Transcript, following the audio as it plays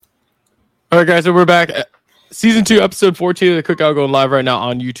All right, guys, so we're back. Season 2, episode 14 of the Cookout going live right now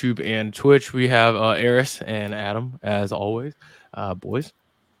on YouTube and Twitch. We have Eris and Adam, as always. Boys,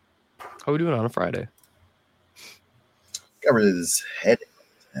 how are we doing on a Friday? Got rid of this headache.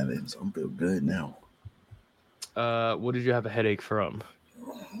 So I'm feel good now. What did you have a headache from?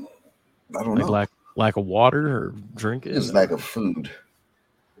 I don't know. Lack of water or drinking? It's lack of food.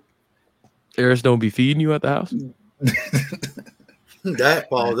 Eris don't be feeding you at the house? That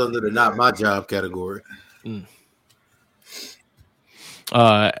falls under the not my job category.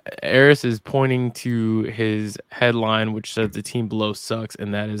 Eris is pointing to his headline, which says the team below sucks,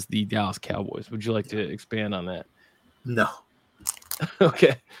 and that is the Dallas Cowboys. Would you like to expand on that? No.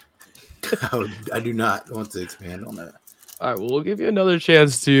 Okay. I do not want to expand on that. All right. Well, we'll give you another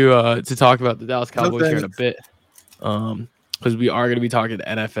chance to talk about the Dallas Cowboys here in a bit. Because we are going to be talking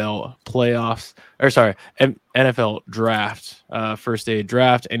NFL playoffs, NFL draft, first day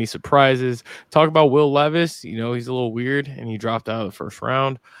draft. Any surprises? Talk about Will Levis. You know, he's a little weird, and he dropped out of the first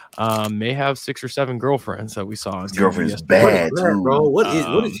round. May have 6 or 7 girlfriends that we saw. His girlfriend's bad, too. Bro. What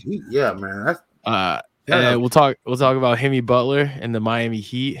is he? Yeah, man. And we'll talk about Himmy Butler and the Miami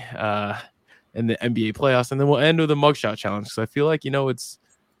Heat and the NBA playoffs, and then we'll end with a mugshot challenge. Because I feel like, this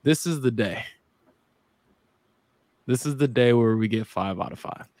is the day. This is the day where we get 5 out of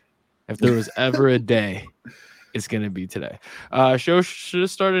 5. If there was ever a day, it's going to be today. Show should have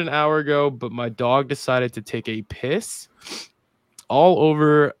started an hour ago, but my dog decided to take a piss all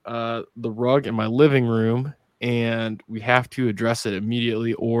over the rug in my living room, and we have to address it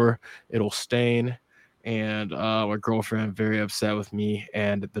immediately or it'll stain. And my girlfriend very upset with me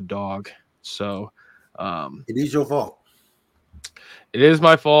and the dog. So it is your fault. It is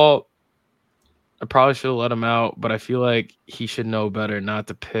my fault. I probably should have let him out, but I feel like he should know better not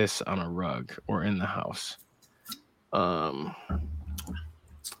to piss on a rug or in the house. Well,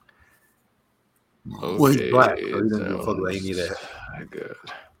 he's black, so he doesn't give a fuck about any of that. Good.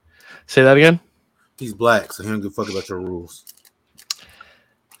 Say that again? He's black, so he don't give a fuck about your rules.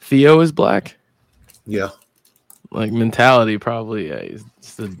 Theo is black? Yeah. Like mentality, probably. Yeah, he's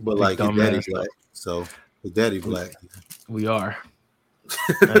but like his daddy's black, so his daddy black. We are.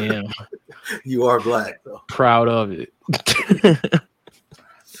 I am. You are black, though. Proud of it. At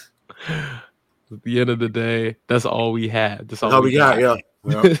the end of the day, that's all we had. That's all we got. Yeah.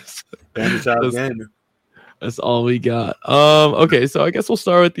 That's all we got. Okay, so I guess we'll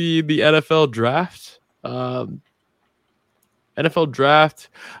start with the NFL draft. NFL draft.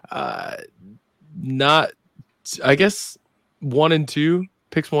 Not, I guess 1 and 2.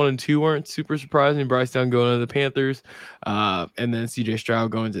 Picks 1 and 2 weren't super surprising. Bryce Young going to the Panthers, and then CJ Stroud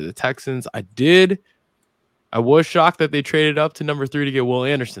going to the Texans. I was shocked that they traded up to number 3 to get Will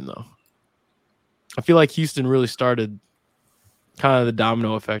Anderson, though. I feel like Houston really started kind of the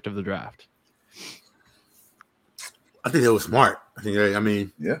domino effect of the draft. I think that was smart. Yeah,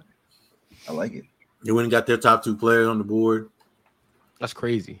 I like it. They went and got their top 2 players on the board. That's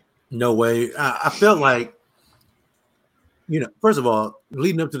crazy. No way. I felt like, first of all,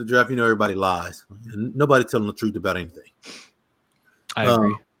 leading up to the draft, everybody lies. Nobody telling the truth about anything. I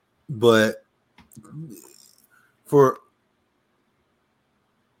agree. But for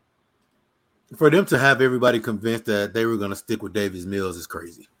them to have everybody convinced that they were going to stick with Davis Mills is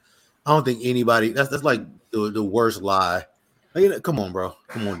crazy. I don't think anybody – that's like the worst lie. Come on, bro.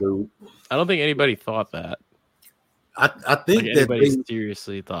 Come on, dude. I don't think anybody thought that. I think that anybody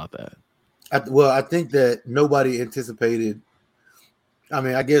seriously thought that. I think that nobody anticipated. I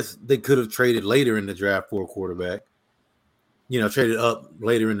mean, I guess they could have traded later in the draft for a quarterback. Traded up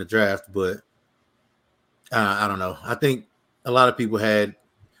later in the draft, but I don't know. I think a lot of people had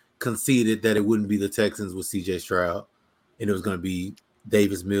conceded that it wouldn't be the Texans with CJ Stroud, and it was going to be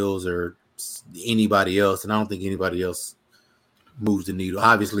Davis Mills or anybody else. And I don't think anybody else moves the needle.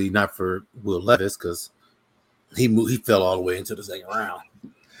 Obviously, not for Will Levis because he fell all the way into the second round.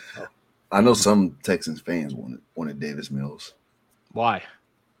 I know some Texans fans wanted Davis Mills. Why?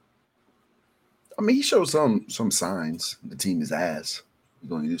 I mean, he showed some signs. The team is ass. He's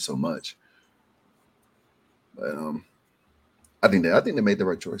going to do so much. But I think they made the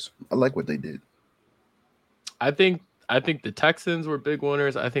right choice. I like what they did. I think the Texans were big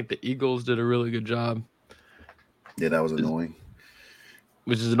winners. I think the Eagles did a really good job. Yeah, that was annoying.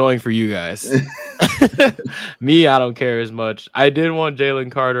 Which is annoying for you guys. Me, I don't care as much. I did want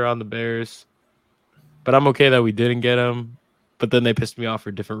Jalen Carter on the Bears, but I'm okay that we didn't get him. But then they pissed me off for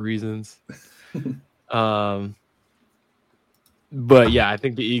different reasons. But yeah, I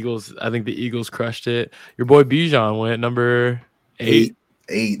think the Eagles crushed it. Your boy Bijan went number 8.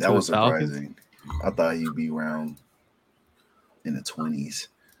 8. That was surprising. I thought he'd be around in the 20s.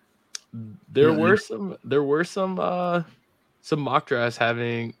 There were some mock drafts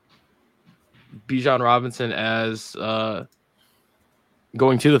having Bijan Robinson as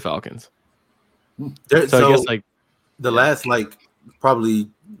going to the Falcons. So I guess like the last like probably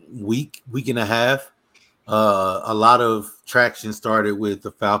week and a half, a lot of traction started with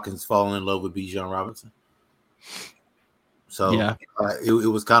the Falcons falling in love with Bijan Robinson. So yeah, it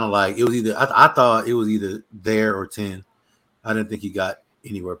was kind of like it was either I thought it was either there or 10. I didn't think he got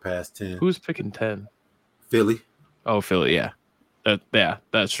anywhere past 10. Who's picking 10? Philly. Oh, Philly. Yeah,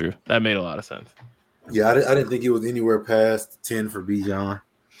 that's true. That made a lot of sense. Yeah, I didn't think it was anywhere past 10 for Bijan.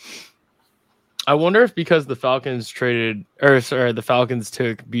 I wonder if because the Falcons took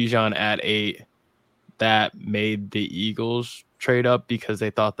Bijan at 8, that made the Eagles trade up because they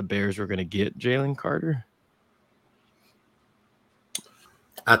thought the Bears were going to get Jalen Carter.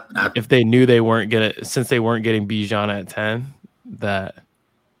 If they knew they weren't since they weren't getting Bijan at 10, that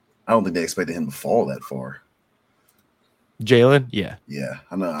I don't think they expected him to fall that far. Jalen, yeah,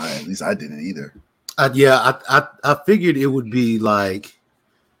 I know. At least I didn't either. I figured it would be like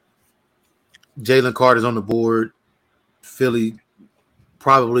Jalen Carter's on the board, Philly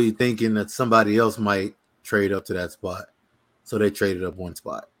probably thinking that somebody else might trade up to that spot, so they traded up one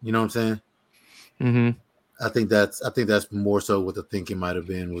spot. You know what I'm saying? Mm-hmm. I think that's more so what the thinking might have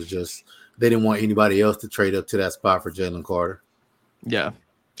been, was just they didn't want anybody else to trade up to that spot for Jalen Carter. Yeah,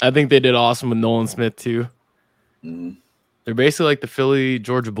 I think they did awesome with Nolan Smith too. Mm-hmm. They're basically like the Philly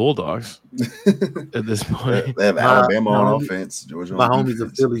Georgia Bulldogs at this point. They have Alabama on offense. Georgia my on homie's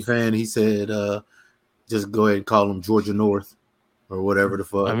defense. a Philly fan. He said, just go ahead and call them Georgia North or whatever the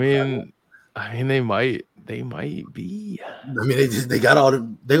fuck. I mean, they might be. I mean, they got all the.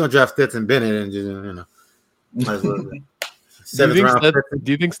 They're gonna draft Stetson Bennett and just might as well. Seventh round.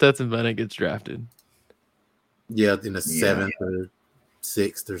 Do you think Stetson Bennett gets drafted? Yeah, in the 7th or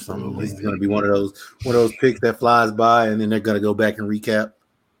 6th or something. He's gonna be one of those picks that flies by, and then they're gonna go back and recap.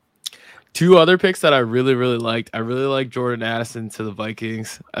 2 other picks that I really, really liked. I really like Jordan Addison to the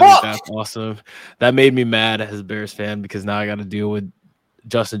Vikings. I think that's awesome. That made me mad as a Bears fan because now I got to deal with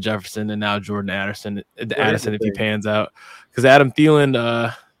Justin Jefferson and now Jordan Addison if he pans out. Because Adam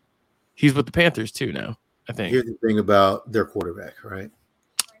Thielen, he's with the Panthers too now, I think. Here's the thing about their quarterback, right?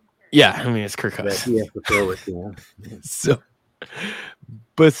 Yeah, I mean, it's Kirk Cousins. He has to throw it to him. So,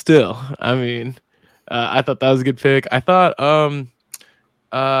 but still, I mean, I thought that was a good pick. I thought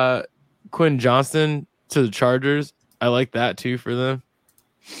Quinn Johnston to the Chargers. I like that too for them.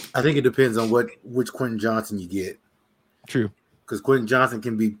 I think it depends on which Quentin Johnson you get. True, because Quentin Johnson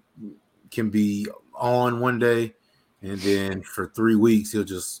can be on one day, and then for 3 weeks he'll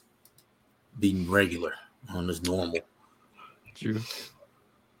just be regular on his normal. True,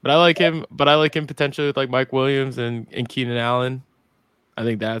 but I like him. But I like him potentially with like Mike Williams and Keenan Allen. I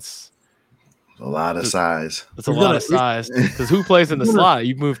think that's a lot of size. That's a lot of size. Because who plays in the slot?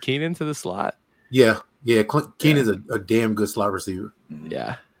 You move Keenan to the slot? Yeah. Keenan's a damn good slot receiver.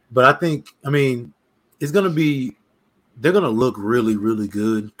 Yeah. But I think, it's going to be – they're going to look really, really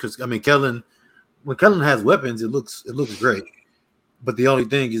good. Because, when Kellen has weapons, it looks great. But the only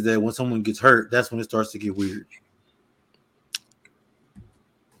thing is that when someone gets hurt, that's when it starts to get weird.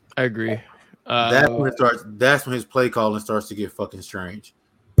 I agree. That's when his play calling starts to get fucking strange.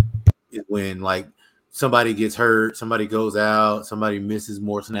 Is when like somebody gets hurt, somebody goes out, somebody misses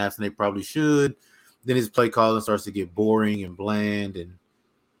more snaps than they probably should. Then his play calling starts to get boring and bland, and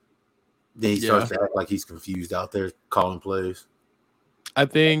then he starts to act like he's confused out there calling plays. I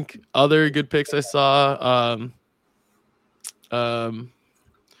think other good picks I saw.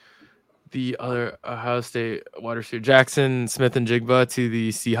 The other Ohio State wide receiver Jackson Smith and Jigba to the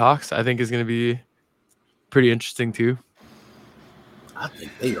Seahawks, I think is going to be pretty interesting too. I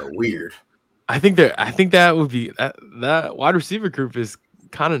think they are weird. I think that would be that wide receiver group is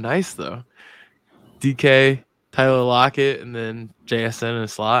kind of nice though. DK, Tyler Lockett, and then JSN in a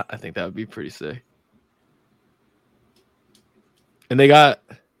slot. I think that would be pretty sick. And they got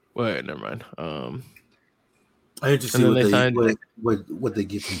never mind. I need to see what they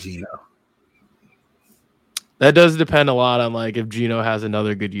get from Geno. That does depend a lot on like if Geno has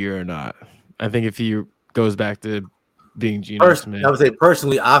another good year or not. I think if he goes back to being Geno Smith. I would say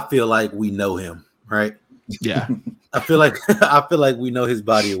personally, I feel like we know him, right? Yeah. I feel like we know his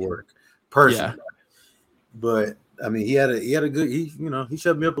body of work personally. Yeah. But he had a good he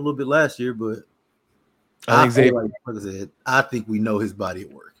shut me up a little bit last year, but I think we know his body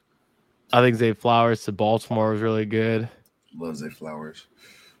of work. I think Zay Flowers to Baltimore was really good. Love Zay Flowers.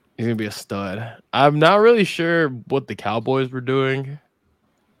 He's gonna be a stud. I'm not really sure what the Cowboys were doing.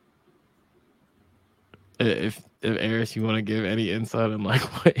 If if Eris, you want to give any insight on like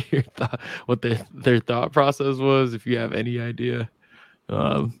what their thought process was, if you have any idea.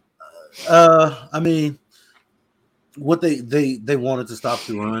 I mean, what they wanted to stop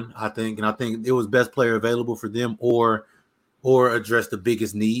the run, I think, and I think it was best player available for them, or address the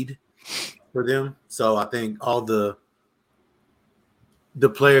biggest need for them. So I think all the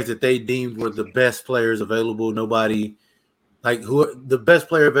players that they deemed were the best players available, nobody like who the best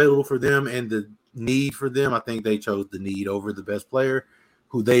player available for them and the need for them. I think they chose the need over the best player,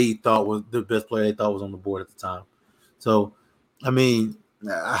 who they thought was the best player they thought was on the board at the time. So, I mean,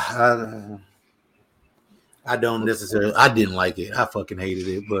 I don't necessarily. I didn't like it. I fucking hated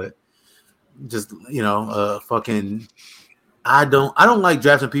it, but just fucking. I don't like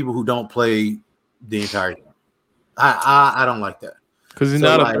drafting people who don't play the entire game. I don't like that. Because he's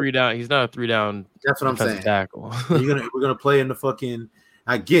not a 3-down. He's not a 3-down. That's what I'm saying. Tackle. we're gonna play in the fucking.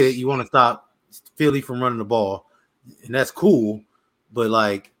 I get it. You want to stop Philly from running the ball, and that's cool. But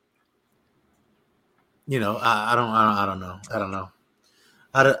like, I don't know.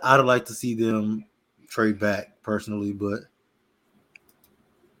 I'd like to see them trade back personally, but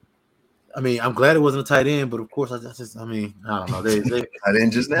I mean, I'm glad it wasn't a tight end. But of course, I don't know. They tight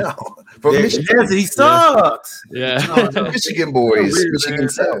end just now from Michigan. He sucks. Yeah, Michigan boys, weird, Michigan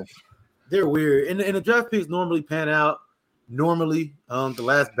South. They're weird, and the draft picks normally pan out. Normally, the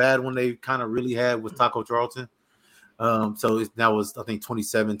last bad one they kind of really had was Taco Charlton. So that was, I think,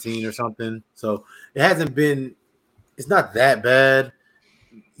 2017 or something. So it hasn't been. It's not that bad.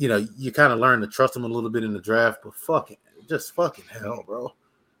 You kind of learn to trust them a little bit in the draft, but fucking hell, bro.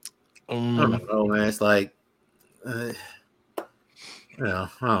 I don't know, man. It's like, I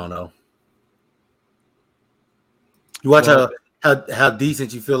don't know. You watch how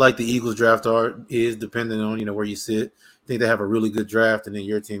decent you feel like the Eagles draft is, depending on where you sit. I think they have a really good draft, and then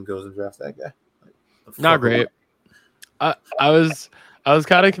your team goes and drafts that guy. Not great. I was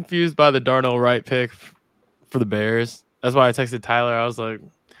kind of confused by the Darnell Wright pick for the Bears. That's why I texted Tyler. I was like,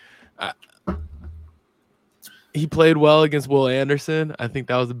 he played well against Will Anderson. I think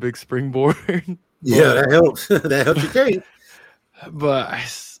that was a big springboard. Yeah, that helps. That helps your case. But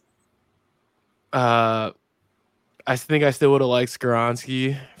I think I still would have liked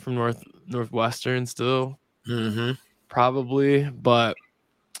Skoronski from Northwestern still. Mm-hmm. Probably. But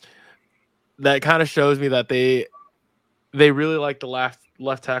that kind of shows me that they really like the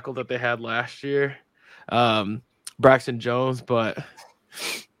left tackle that they had last year, Braxton Jones, but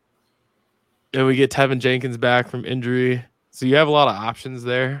and we get Tevin Jenkins back from injury. So you have a lot of options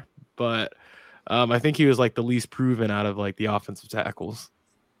there, but I think he was like the least proven out of like the offensive tackles.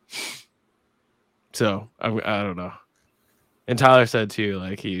 So I don't know. And Tyler said too,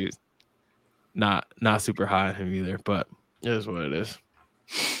 like he's not super high on him either, but it is what it is.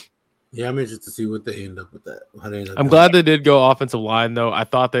 Yeah, I'm interested to see what they end up with that. I'm glad they did go offensive line though. I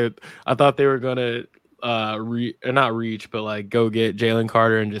thought they were gonna not reach, but like go get Jalen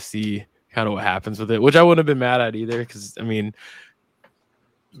Carter and just see kind of what happens with it, which I wouldn't have been mad at either, because I mean,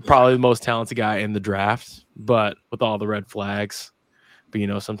 probably the most talented guy in the draft, but with all the red flags.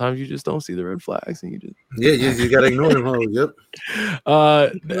 But sometimes you just don't see the red flags, and you gotta ignore them. Yep.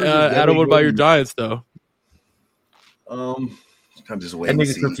 Adam, what about your Giants though? I'm just That waiting.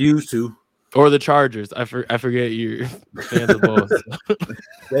 nigga's confused too. Or the Chargers. I forget you're fans of both.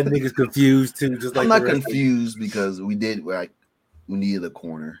 That nigga's confused too. Just like I'm not confused because we needed a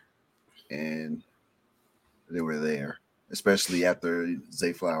corner, and they were there, especially after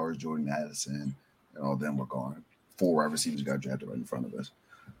Zay Flowers, Jordan Addison, and all of them were gone. 4 wide receivers got drafted right in front of us.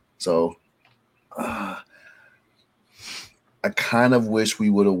 So I kind of wish we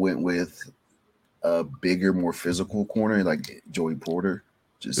would have went with a bigger, more physical corner like Joey Porter,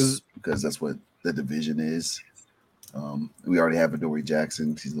 just because that's what the division is. We already have Adoree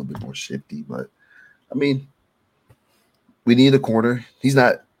Jackson. He's a little bit more shifty, but I mean, we need a corner. He's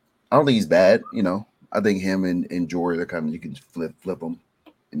not. I don't think he's bad. I think him and Jory, they're kind of, you can flip them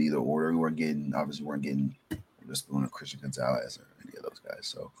in either order. We weren't getting just doing a Christian Gonzalez or any of those guys.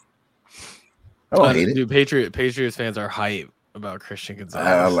 So I don't hate it. Dude, Patriots fans are hype about Christian Gonzalez.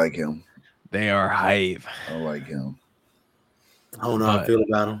 I like him. They are hype. I like him. I don't know how I feel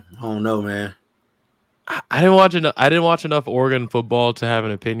about him. I don't know, man. I didn't watch enough Oregon football to have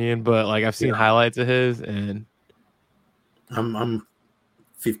an opinion, but like I've seen highlights of his, and I'm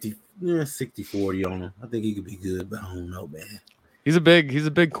 60-40 on him. I think he could be good, but I don't know, man. He's a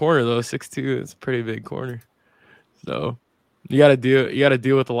big corner though. 6'2". It's a pretty big corner. So you got to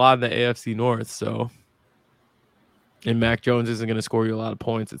deal with a lot in the AFC North. So, and Mac Jones isn't going to score you a lot of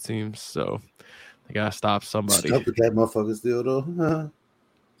points, it seems. So they got to stop somebody. Stuck with that motherfucker still though.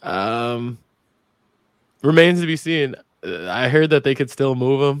 Remains to be seen. I heard that they could still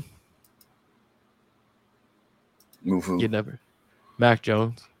move him. Move who? You never. Mac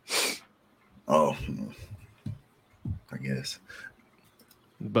Jones. Oh, I guess.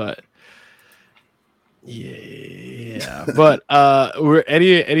 But yeah. But were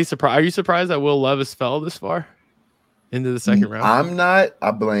any surprise? Are you surprised that Will Levis fell this far into the second round? I'm not.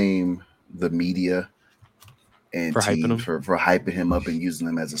 I blame the media and For hyping team him? for hyping him up and using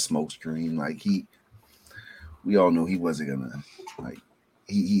him as a smokescreen. Like we all knew he wasn't gonna like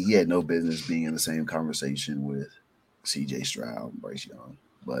he had no business being in the same conversation with CJ Stroud, Bryce Young.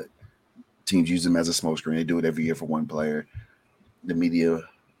 But teams use him as a smokescreen. They do it every year for one player. The media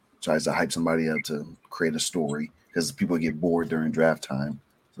tries to hype somebody up to create a story because people get bored during draft time.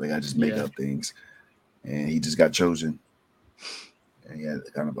 So they gotta just make up things. And he just got chosen. And he had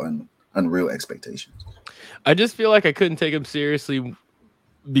kind of unreal expectations. I just feel like I couldn't take him seriously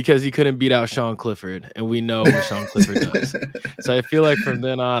because he couldn't beat out Sean Clifford, and we know what Sean Clifford does. So I feel like from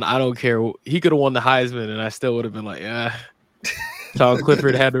then on, I don't care. He could have won the Heisman, and I still would have been like, yeah. Sean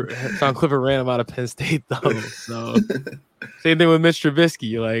Clifford ran him out of Penn State though. So same thing with Mitch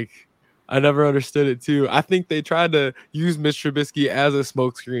Trubisky. Like I never understood it too. I think they tried to use Mitch Trubisky as a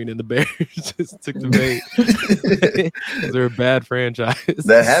smokescreen, and the Bears just took the bait. They're a bad franchise.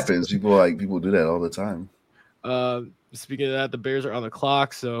 That happens. People do that all the time. Speaking of that, the Bears are on the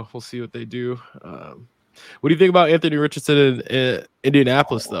clock, so we'll see what they do. What do you think about Anthony Richardson in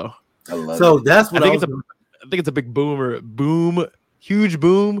Indianapolis, though? I love it. That's what I think it's a big huge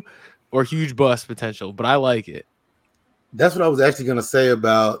boom, or huge bust potential, but I like it. That's what I was actually going to say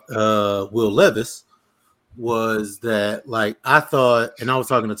about Will Levis was that, like, I thought, and I was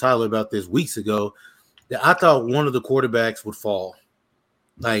talking to Tyler about this weeks ago, that I thought one of the quarterbacks would fall.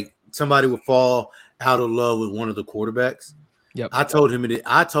 Like, somebody would fall out of love with one of the quarterbacks. Yep. I told him that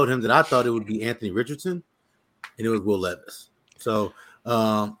I thought it would be Anthony Richardson, and it was Will Levis. So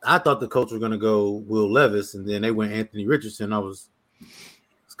I thought the coach was going to go Will Levis, and then they went Anthony Richardson.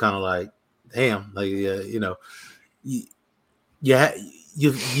 It's kind of like, damn, like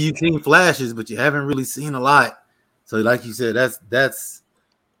you've seen flashes, but you haven't really seen a lot. So, like you said, that's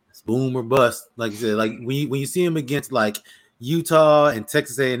boom or bust. Like you said, like when you see him against like Utah and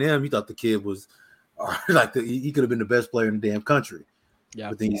Texas A&M, you thought the kid was like he could have been the best player in the damn country. Yeah.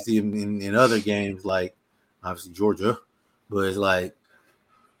 But then you see him in other games, like obviously Georgia, but it's like,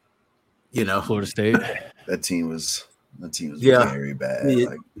 Florida State. That team was very bad.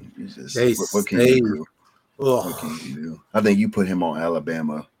 Like what can you do? What can you do? I think you put him on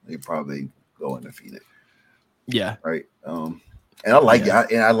Alabama, they probably go undefeated. Yeah. Right. And I like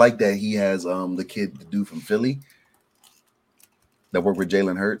I like that he has the kid, the dude from Philly that worked with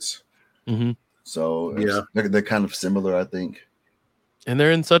Jalen Hurts. Mm-hmm. So they're kind of similar, I think. And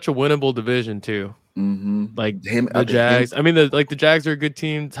they're in such a winnable division too. Mm-hmm. Like the Jags. I mean, the Jags are a good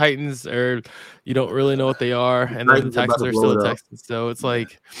team. Titans you don't really know what they are, and then the Texans are still the Texans. So it's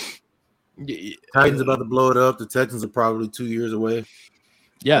like Titans about to blow it up. The Texans are probably 2 years away.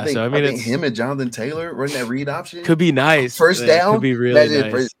 Yeah, I think it's him and Jonathan Taylor running that read option. Could be nice. First down could be really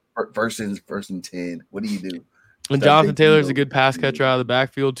nice. First and 10. What do you do? And Jonathan Taylor's a good pass catcher out of the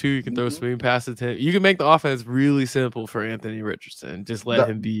backfield too. You can throw swing passes to him. You can make the offense really simple for Anthony Richardson. Just let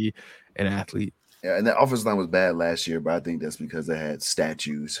him be an athlete. Yeah, and that offensive line was bad last year, but I think that's because they had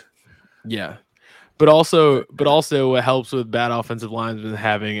statues. Yeah. But also what helps with bad offensive lines is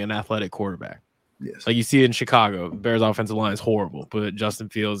having an athletic quarterback. Yes. Like you see in Chicago, Bears offensive line is horrible, but Justin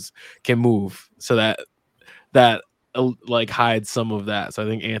Fields can move. So that like hides some of that. So I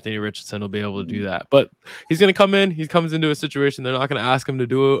think Anthony Richardson will be able to do that. But he's going to come in. He comes into a situation they're not going to ask him to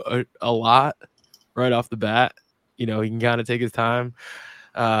do a lot right off the bat. He can kind of take his time.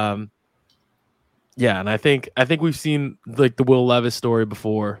 Yeah, and I think we've seen like the Will Levis story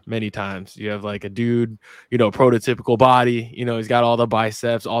before many times. You have like a dude, prototypical body. He's got all the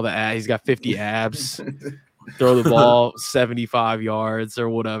biceps, all the abs. He's got 50 abs. Throw the ball 75 yards or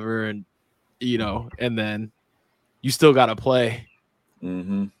whatever, and and then you still got to play.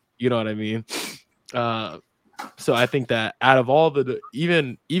 Mm-hmm. You know what I mean? So I think that out of all the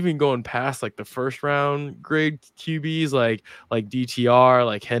even going past like the first round grade QBs like DTR,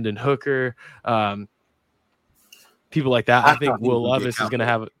 like Hendon Hooker, people like that, I think Will Levis is going to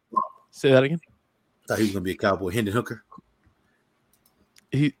have it. Say that again. Thought he was going to be a Cowboy. Hendon Hooker.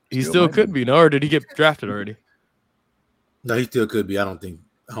 He still could be, no? Or did he get drafted already? No, he still could be. I don't think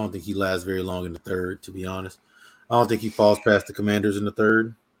he lasts very long in the third, to be honest. I don't think he falls past the Commanders in the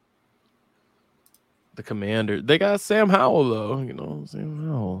third. The Commander. They got Sam Howell, though. Sam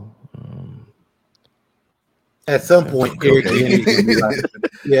Howell. At some point, Eric Okay. Bieniemy's gonna be like,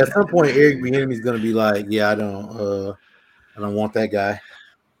 yeah. At some point, Eric Bieniemy's gonna be like, yeah, I don't want that guy.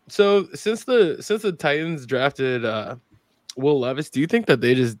 So since the Titans drafted Will Levis, do you think that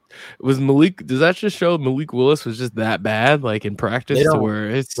they just was Malik? Does that just show Malik Willis was just that bad, like in practice, They to don't. where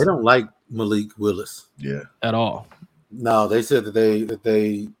it's They don't like Malik Willis. Yeah. at all? No, they said that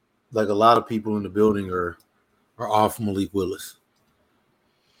they like a lot of people in the building are off Malik Willis.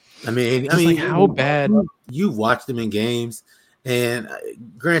 I mean, Like how bad? You've watched them in games, and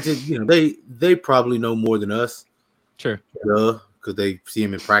granted, they probably know more than us. Sure. Because they see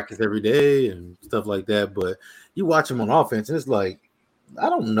him in practice every day and stuff like that. But you watch him on offense, and it's like, I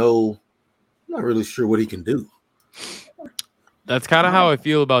don't know. I'm not really sure what he can do. That's kind of how I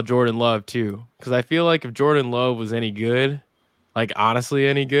feel about Jordan Love too, because I feel like if Jordan Love was any good, like honestly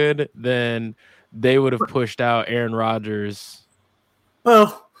any good, then they would have pushed out Aaron Rodgers.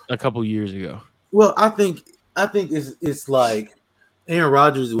 Well, a couple years ago. Well, I think it's like Aaron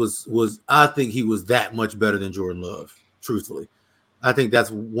Rodgers was I think he was that much better than Jordan Love. Truthfully, I think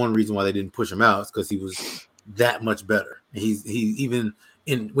that's one reason why they didn't push him out, is because he was that much better. He even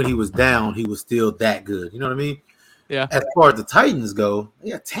when he was down, he was still that good. You know what I mean? Yeah. As far as the Titans go,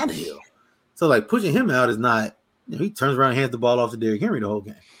 they got Tannehill. So like pushing him out is not. He turns around and hands the ball off to Derrick Henry the whole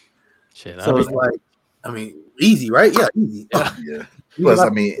game. Shit. So it's like, easy, right? Yeah, easy. Yeah. Plus,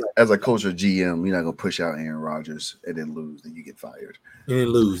 as a coach or GM, you're not gonna push out Aaron Rodgers and then lose, then you get fired. And then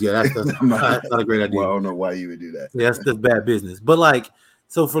lose. Yeah, that's not a great idea. Well, I don't know why you would do that. Yeah, that's bad business. But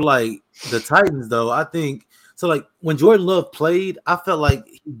so for the Titans though, I think so. Like when Jordan Love played, I felt like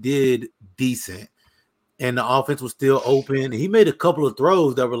he did decent, and the offense was still open. He made a couple of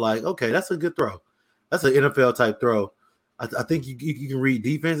throws that were like, okay, that's a good throw. That's an NFL type throw. I think you can read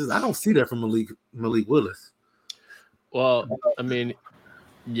defenses. I don't see that from Malik Willis. Well,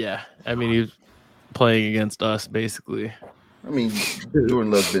 yeah. He was playing against us basically. Jordan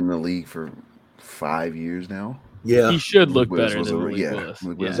Love's been in the league for 5 years now. Yeah, he should look better than Malik Willis.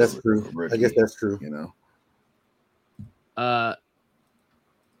 Yeah, that's true. I guess that's true. The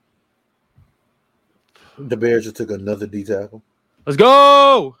Bears just took another D tackle. Let's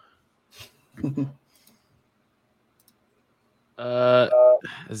go.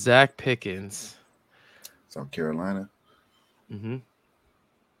 Zach Pickens, South Carolina. Mm-hmm.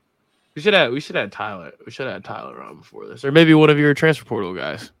 We should have Tyler. We should have had Tyler on before this, or maybe one of your transfer portal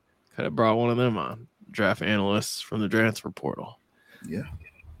guys. Could have brought one of them on. Draft analysts from the transfer portal. Yeah.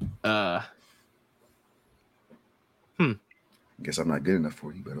 Guess I'm not good enough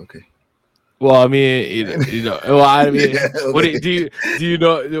for you, but okay. Well, Well, yeah, what do you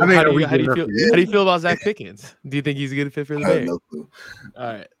know? How do you feel about Zach Pickens? Do you think he's a good fit for the Bears? No clue. All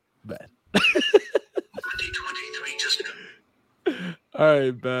right, bet. 2023 just. All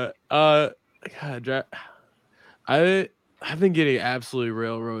right, bet. God, I've been getting absolutely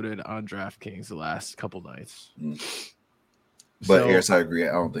railroaded on DraftKings the last couple nights. But Harris, I agree.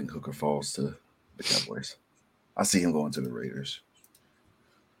 I don't think Hooker falls to the Cowboys. I see him going to the Raiders.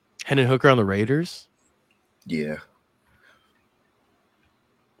 Hendon Hooker on the Raiders? Yeah.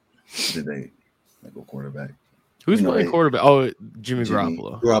 Did they go quarterback? Who's playing quarterback? Oh, Jimmy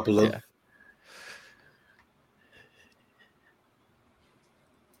Garoppolo. Garoppolo. Yeah.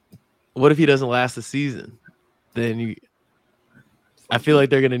 What if he doesn't last the season? Then I feel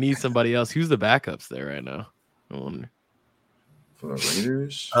like they're going to need somebody else. Who's the backups there right now? I wonder. For the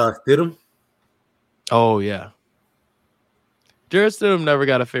Raiders? Stidham. Oh, yeah. Jarrett Stidham never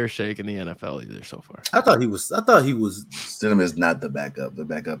got a fair shake in the NFL either so far. I thought he was. Stidham is not the backup. The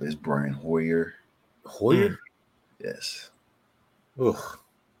backup is Brian Hoyer. Hoyer? Yes. Oh,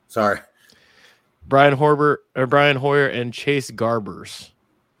 sorry. Brian Hoyer and Chase Garbers.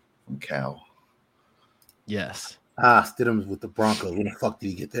 From Cal. Yes. Stidham's with the Broncos. When the fuck did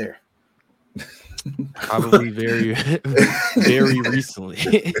he get there? Probably very, very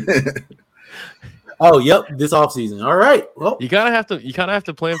recently. Oh, yep, this offseason. All right. Well, you kind of have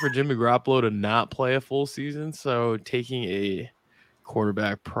to plan for Jimmy Garoppolo to not play a full season. So taking a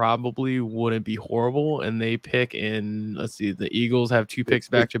quarterback probably wouldn't be horrible. And they pick in, let's see, the Eagles have 2 picks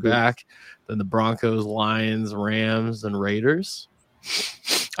back to back. Then the Broncos, Lions, Rams, and Raiders.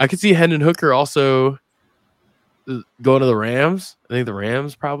 I could see Hendon Hooker also going to the Rams. I think the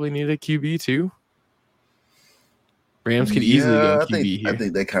Rams probably need a QB too. Rams could easily go QB here. I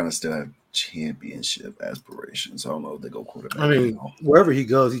think they kind of still have championship aspirations. I don't know if they go quarterback. I mean, wherever he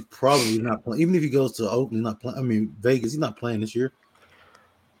goes, he's probably not playing. Even if he goes to Oakland, not playing. I mean, Vegas, he's not playing this year.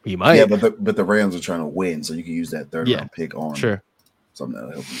 He might. Yeah, but the Rams are trying to win, so you can use that third round pick on something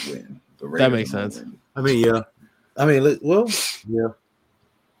that'll help you win. That makes sense. Win. I mean, yeah. I mean, well, yeah.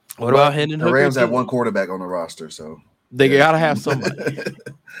 What about Hendon The Hooker? Rams have one quarterback on the roster, so They gotta have somebody.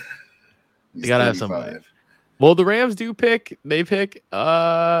 They gotta have somebody. Well, the Rams do pick. They pick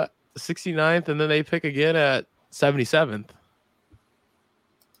 69th, and then they pick again at 77th.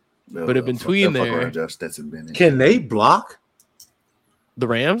 But in between there, can they block the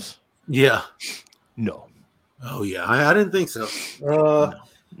Rams? Yeah. No. Oh yeah, I didn't think so. No.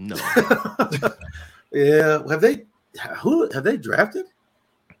 Yeah. Have they drafted?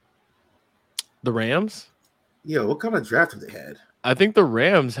 The Rams? Yeah. What kind of draft have they had? I think the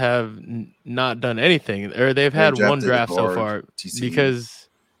Rams have not done anything, or they've had one draft so far because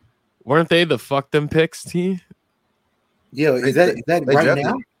weren't they the fuck them picks team? Yeah, is that right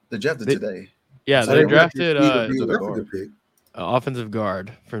now? They drafted today. Yeah, So they drafted offensive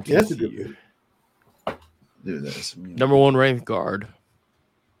guard from TCU. That's a good pick. Dude, that's number 1 ranked guard.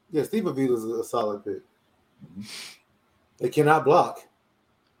 Yeah, Steve Avila is a solid pick. They cannot block.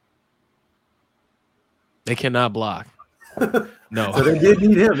 They cannot block. No. So they did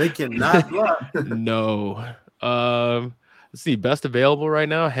need him. They cannot block. No. Let's see. Best available right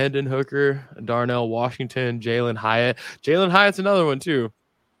now: Hendon Hooker, Darnell Washington, Jalen Hyatt. Jalen Hyatt's another one too.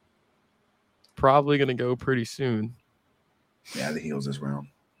 Probably gonna go pretty soon. Yeah, I think he goes this round.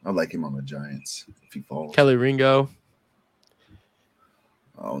 I like him on the Giants if he falls. Kelly Ringo.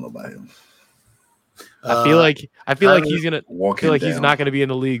 I don't know about him. I feel like he's gonna walk. He's not gonna be in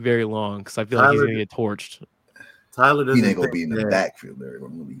the league very long because I feel like he's gonna get torched. Tyler doesn't. He ain't gonna be in the backfield there.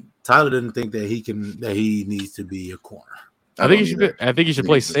 Tyler didn't think that he needs to be a corner. I think he should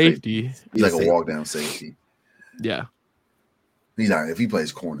play safety. He's like a walk down safety. Yeah. He's not. If he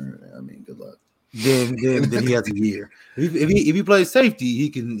plays corner, I mean, good luck. Then he has a year. If he plays safety,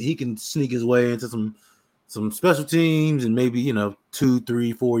 he can sneak his way into some special teams and maybe 2,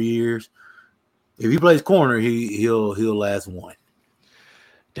 3, 4 years. If he plays corner, he'll last one.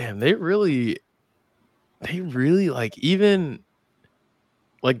 Damn, they really like even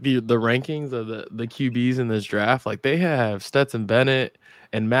like the rankings of the QBs in this draft. Like they have Stetson Bennett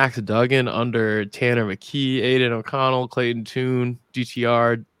and Max Duggan under Tanner McKee, Aiden O'Connell, Clayton Tune,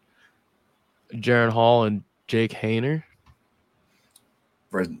 DTR, Jaron Hall, and Jake Hayner.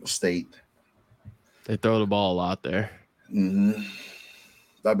 Fresno State. They throw the ball a lot there. Mm-hmm.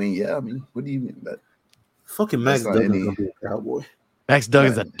 I mean, what do you mean? That fucking Max Duggan's gonna be a Cowboy. Max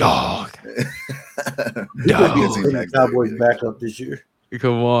Duggan's a dog. Cowboys back up this year.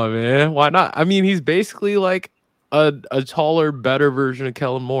 Come on, man. Why not? I mean, he's basically like a taller, better version of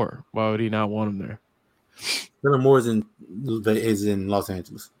Kellen Moore. Why would he not want him there? Kellen Moore is in Los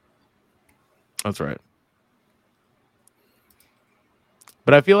Angeles. That's right.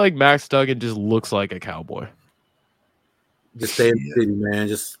 But I feel like Max Duggan just looks like a Cowboy. Just stay in the city, man.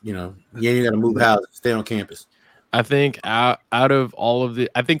 Just, you ain't got to move houses. Stay on campus. I think out of all of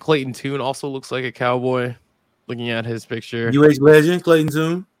I think Clayton Tune also looks like a Cowboy. Looking at his picture, UH legend Clayton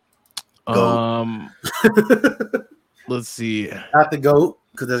Tune. Let's see. Not the GOAT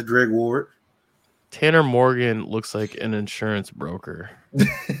because that's Greg Ward. Tanner Morgan looks like an insurance broker.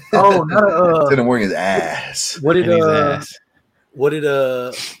 Oh, not Tanner Morgan's ass. What did ass. What did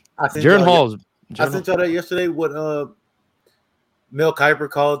Jaron Hall's? I sent y'all that yesterday. What Mel Kiper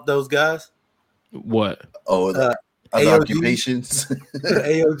called those guys? What? Oh, other occupations.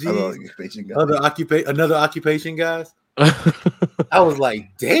 AOG. Another occupation guys. I was like,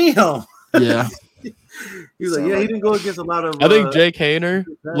 damn. Yeah. He was like, yeah, he didn't go against a lot of. I think Jake Hayner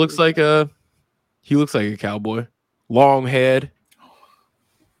looks like a cowboy. Long head,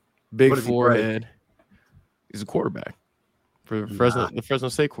 big forehead. He's a quarterback for the Fresno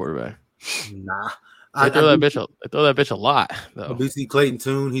State quarterback. Nah. I throw that bitch a lot though. We see Clayton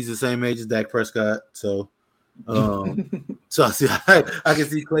Tune. He's the same age as Dak Prescott. So I can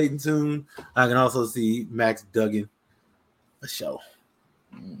see Clayton Tune. I can also see Max Duggan. A show.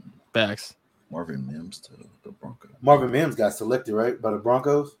 Backs. Marvin Mims to the Broncos. Marvin Mims got selected, right, by the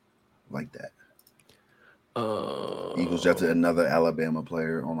Broncos? Like that. Eagles drafted another Alabama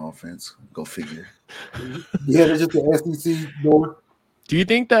player on offense. Go figure. Yeah, they're just the SEC door. Do you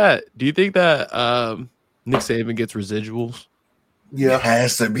think that Nick Saban gets residuals? Yeah, it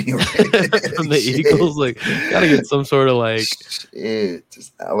has to be right. From the Eagles. Like, gotta get some sort of like shit.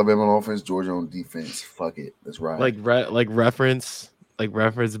 Just Alabama on offense, Georgia on defense. Fuck it, that's right. Like reference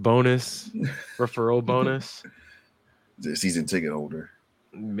bonus, referral bonus. The season ticket holder,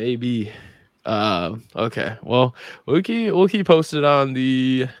 maybe. Okay. Well, we'll keep posted on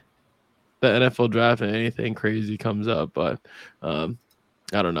the NFL draft and anything crazy comes up, but I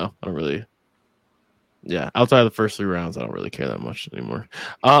don't know. I don't really. Yeah, outside of the first 3 rounds, I don't really care that much anymore.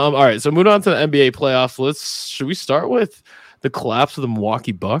 All right, so moving on to the NBA playoffs. Should we start with the collapse of the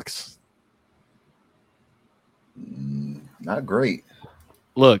Milwaukee Bucks? Not great.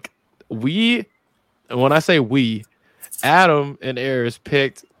 Look, and when I say we, Adam and Ayers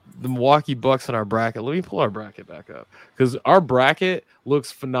picked the Milwaukee Bucks in our bracket. Let me pull our bracket back up because our bracket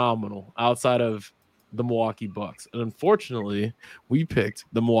looks phenomenal outside of the Milwaukee Bucks. And unfortunately, we picked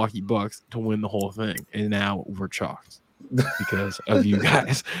the Milwaukee Bucks to win the whole thing. And now we're chalked because of you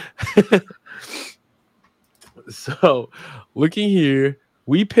guys. So looking here,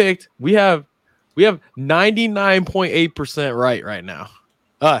 we have 99.8% right now.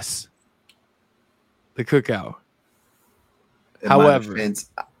 Us. The cookout. However, my defense,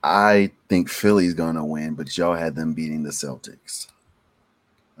 I think Philly's gonna win, but y'all had them beating the Celtics.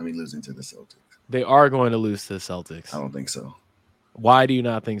 Losing to the Celtics. They are going to lose to the Celtics. I don't think so. Why do you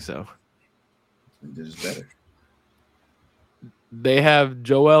not think so? They're just better. They have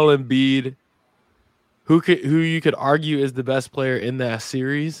Joel Embiid, who you could argue is the best player in that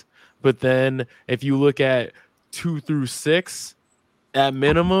series. But then if you look at 2 through 6, at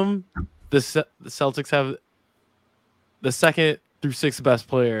minimum, the Celtics have the 2nd through 6th best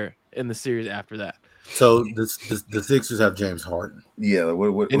player in the series after that. So the Sixers have James Harden. Yeah,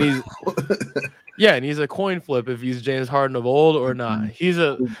 and he's and he's a coin flip if he's James Harden of old or not. He's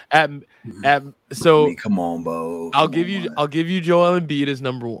so come on, Bo. I'll give you Joel Embiid as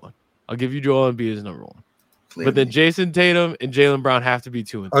number 1. I'll give you Joel Embiid as number 1. Clearly. But then Jason Tatum and Jaylen Brown have to be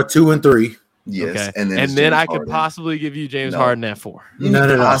 2 and 3. Or 2 and 3. Yes, okay. and then I could possibly give you James Harden at 4. No.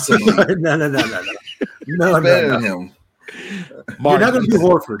 No. Better than him. You're not going to do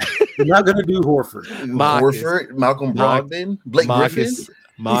Horford. You're not going to do Horford. Horford, Malcolm Brogdon, Blake Griffin.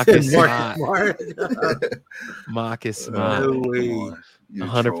 Marcus Smart. Marcus Smart.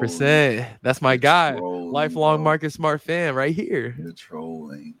 100%. That's my guy. Lifelong Marcus Smart fan right here. You're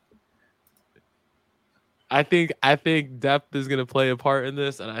trolling. I think depth is going to play a part in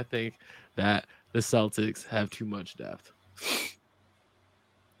this, and I think that the Celtics have too much depth.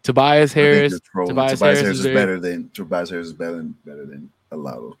 Tobias Harris is better than a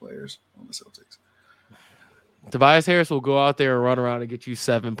lot of those players on the Celtics. Tobias Harris will go out there and run around and get you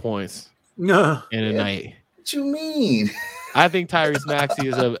 7 points in a night. What you mean? I think Tyrese Maxey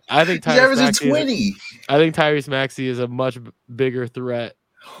is a. He's averaging 20. I think Tyrese Maxey is a much bigger threat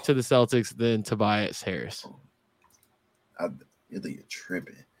to the Celtics than Tobias Harris. You think you're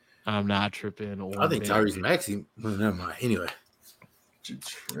tripping? I'm not tripping. I think Tyrese Maxey. Well, never mind. Anyway. You're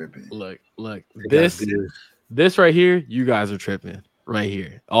tripping. Look. This right here, you guys are tripping. Right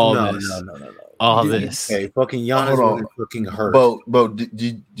here. All this. Hey, fucking Giannis was fucking hurt. Bo,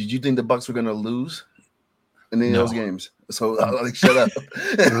 did you think the Bucks were gonna lose in any of those games? So shut up.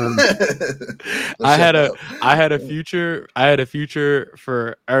 I had a future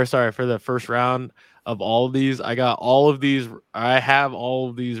for the first round of all of these. I got all of these. I have all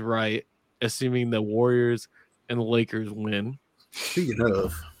of these right, assuming the Warriors and the Lakers win. Speaking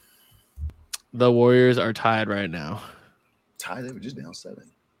of, the Warriors are tied right now. Tied? They were just down 7.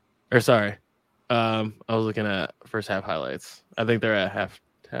 Or sorry, I was looking at first half highlights. I think they're at half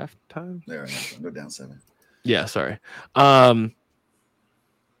time. They're down 7. Yeah, sorry. Yeah,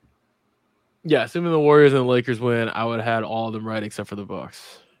 assuming the Warriors and the Lakers win, I would have had all of them right except for the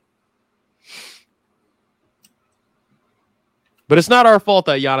Bucks. But it's not our fault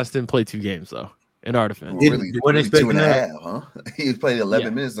that Giannis didn't play 2 games though. In our defense, you weren't expecting that, huh? He played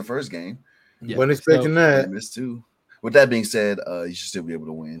 11 minutes the first game. Yeah. Wasn't expecting that. Missed 2. With that being said, you should still be able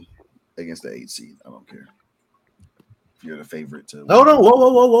to win against the 8 seed. I don't care. If you're the favorite to. Hold on,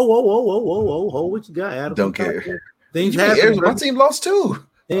 whoa! What you got, Adam? Don't care. Things happen. My team lost too.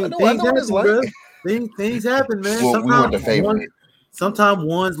 Things happen, man. Well, we weren't the favorite. Sometimes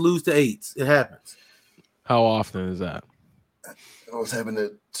ones lose to 8s. It happens. How often is that? I was having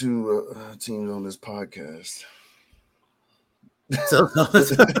to 2 teams on this podcast. So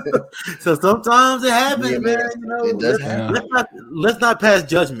sometimes it happens, man. You know, it does happen. Let's not pass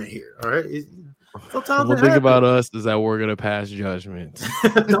judgment here. All right. Sometimes one thing about us is that we're gonna pass judgment.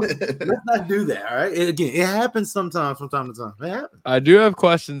 Let's not do that. All right. It happens sometimes from time to time. It happens. I do have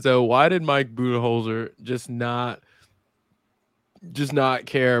questions though. Why did Mike Budenholzer just not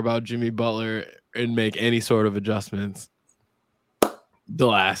care about Jimmy Butler and make any sort of adjustments the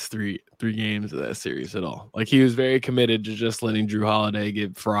last three games of that series at all? Like, he was very committed to just letting Drew Holiday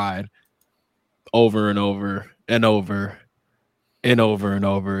get fried over and over and over and over and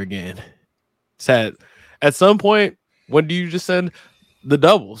over again. Sad. At some point, when do you just send the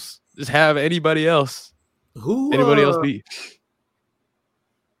doubles? Just have anybody else beat.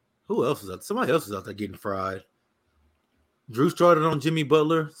 Who else is out? Somebody else is out there getting fried. Drew started on Jimmy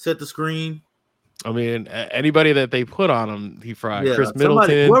Butler, set the screen. I mean, anybody that they put on him, he fried. Yeah, Chris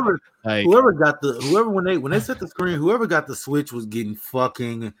somebody, Middleton, whoever when they set the screen, whoever got the switch was getting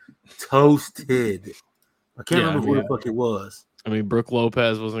fucking toasted. I can't remember who the fuck it was. I mean, Brooke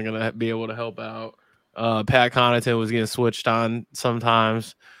Lopez wasn't gonna be able to help out. Pat Connaughton was getting switched on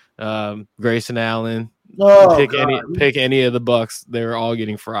sometimes. Grayson Allen. Pick any of the Bucks, they were all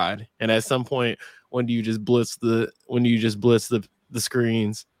getting fried. And at some point, when do you just blitz the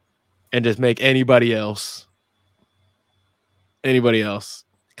screens and just make anybody else?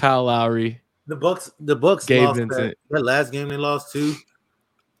 Kyle Lowry. The Bucks Gabe lost Vincent. that last game they lost too.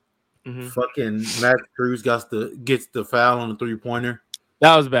 Mm-hmm. Fucking Max Cruz gets the foul on the 3-pointer.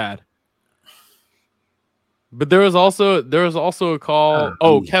 That was bad. But there was also a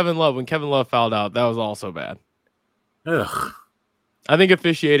call. Kevin Love, when Kevin Love fouled out, that was also bad. Ugh. I think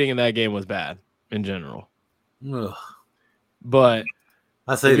officiating in that game was bad in general. Ugh. But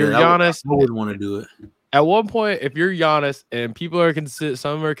I say you're Giannis, I wouldn't want to do it. At one point, if you're Giannis and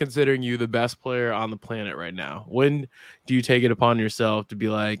some are considering you the best player on the planet right now, when do you take it upon yourself to be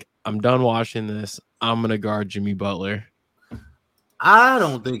like, I'm done watching this, I'm gonna guard Jimmy Butler? I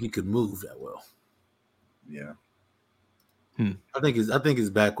don't think he could move that well. Yeah. I think his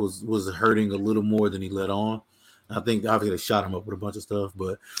back was hurting a little more than he let on. I think obviously they shot him up with a bunch of stuff,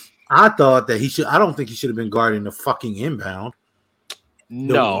 but I thought that I don't think he should have been guarding the fucking inbound.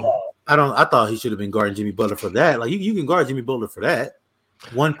 No. I thought he should have been guarding Jimmy Butler for that. Like you can guard Jimmy Butler for that.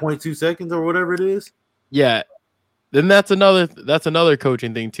 1.2 seconds or whatever it is. Yeah. Then that's another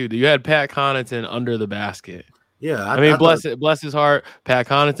coaching thing too. You had Pat Connaughton under the basket. Yeah, I mean, bless his heart. Pat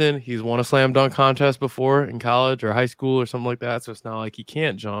Connaughton, he's won a slam dunk contest before in college or high school or something like that. So it's not like he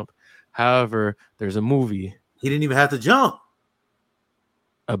can't jump. However, there's a movie. He didn't even have to jump.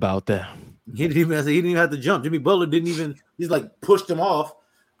 About that. He didn't even have to jump. Jimmy Butler didn't even. He's like pushed him off.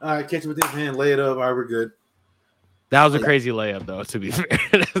 All right, catch it with his hand, lay it up. All right, we're good. That was a crazy layup, though. To be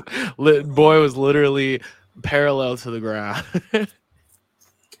fair, boy was literally parallel to the ground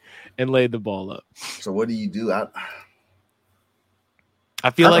and laid the ball up. So what do you do?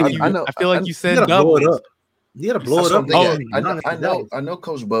 I feel like you send doubles. Blow it up. You got to blow it up. I know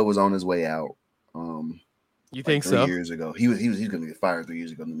Coach Bud was on his way out. You think 3 years ago, he was going to get fired 3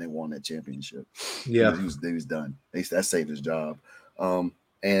 years ago, and then they won that championship. Yeah, he was done. That saved his job.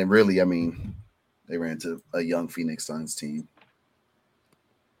 And really, I mean, they ran to a young Phoenix Suns team.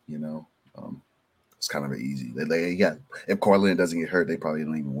 You know, it's kind of easy. If Kawhi doesn't get hurt, they probably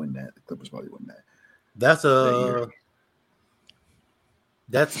don't even win that. The Clippers probably win that.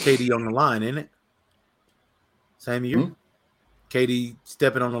 That's KD on the line, isn't it? Same year. Mm-hmm. KD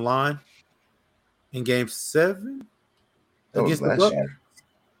stepping on the line in Game 7 against the Bucks.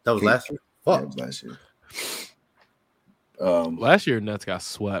 That was last year. Fuck. Yeah, it was last year. Last year Nets got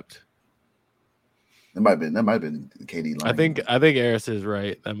swept. That might have been the KD line. I think Eris is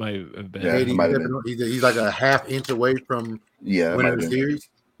right. That might have been. Yeah, he's like a half inch away from winning the series.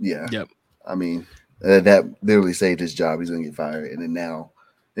 Yeah. Yep. I mean, that literally saved his job. He's going to get fired, and then now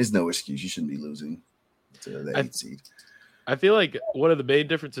there's no excuse. You shouldn't be losing to the 8th seed. I feel like one of the main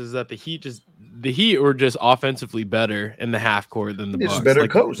differences is that the Heat were just offensively better in the half court than the Bucks. It's a better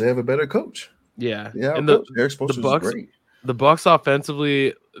coach. They have a better coach. Yeah. And Eric Spoelstra is great. The Bucks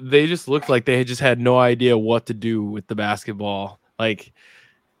offensively, they just looked like they just had no idea what to do with the basketball. Like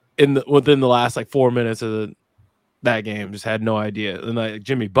within the last 4 minutes of that game, just had no idea. And like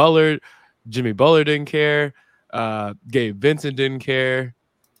Jimmy Butler didn't care. Gabe Vincent didn't care.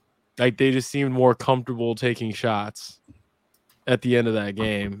 Like they just seemed more comfortable taking shots at the end of that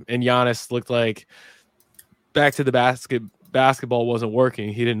game. And Giannis looked like back to the basketball wasn't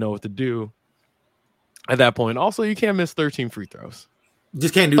working. He didn't know what to do at that point. Also, you can't miss 13 free throws.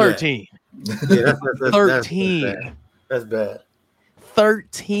 Just can't do 13. That. Yeah, 13. That's bad.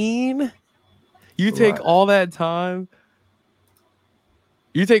 13? You take all that time.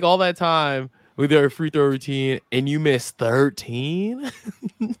 You take all that time with your free throw routine and you miss 13?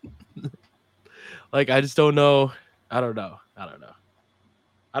 I just don't know. I don't know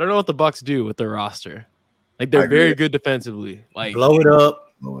what the Bucks do with their roster. They're very good defensively. Blow it up.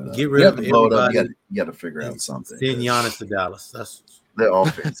 Get rid of everybody. You got to figure out something. Send Giannis to Dallas. That's their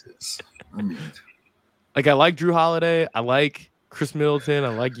offenses. I mean, I like Drew Holiday. I like Chris Middleton. I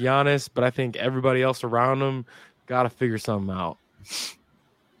like Giannis, but I think everybody else around them got to figure something out.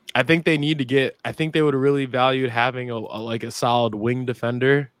 I think they need to get. I think they would have really valued having a solid wing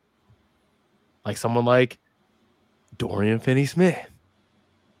defender, like someone like Dorian Finney-Smith.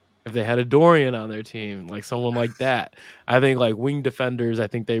 If they had a Dorian on their team, like someone like that, I think wing defenders. I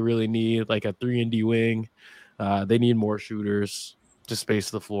think they really need a 3-and-D wing. They need more shooters to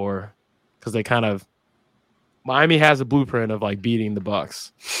space the floor. because Miami has a blueprint of like beating the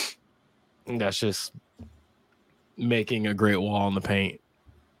Bucks. And that's just making a great wall in the paint.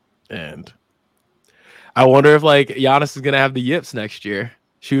 And I wonder if like Giannis is gonna have the yips next year,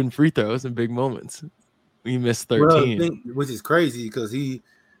 shooting free throws in big moments. We missed 13. Which is crazy because he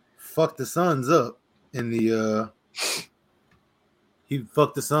fucked the Suns up in the he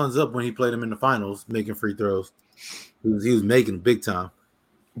fucked the Suns up when he played them in the finals, making free throws. He was making big time.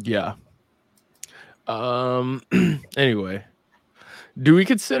 Yeah. Anyway, do we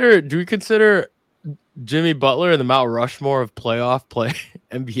consider Jimmy Butler in the Mount Rushmore of playoff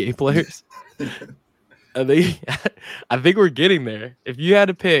NBA players? I think we're getting there. If you had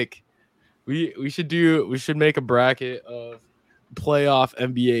to pick, we should make a bracket of playoff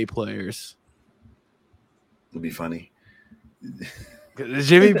NBA players. It'd be funny.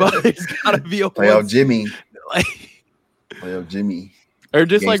 Jimmy Butler's gotta be a playoff Jimmy. Like, playoff Jimmy. Or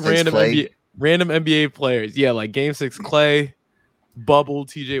just Game like 6 random NBA players. Yeah, like Game 6 Clay, Bubble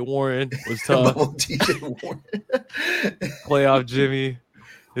TJ Warren was tough. Bubble TJ Warren. Playoff Jimmy.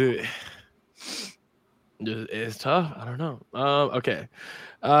 It's tough. I don't know. Okay.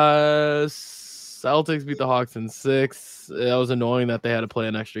 Celtics beat the Hawks in 6. That was annoying that they had to play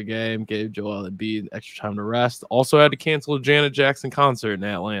an extra game. Gave Joel Embiid extra time to rest. Also had to cancel a Janet Jackson concert in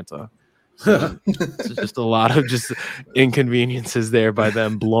Atlanta. So it's just a lot of just inconveniences there by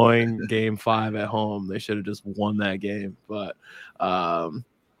them blowing Game 5 at home. They should have just won that game. But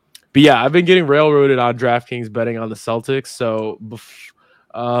yeah, I've been getting railroaded on DraftKings betting on the Celtics. So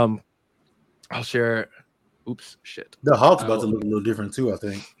I'll share. Oops, shit. The Hawks about to look a little different too,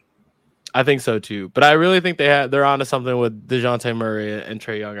 I think so too. But I really think they're onto something with DeJounte Murray and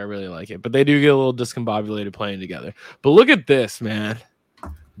Trae Young. I really like it. But they do get a little discombobulated playing together. But look at this, man.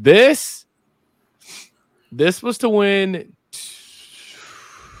 This was to win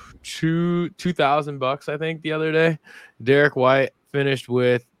 $2,000, I think, the other day. Derek White finished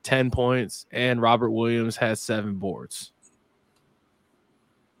with 10 points, and Robert Williams has 7 boards.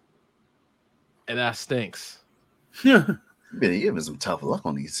 And that stinks. Yeah. You better give us some tough luck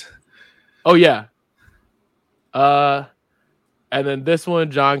on these. Oh, yeah. And then this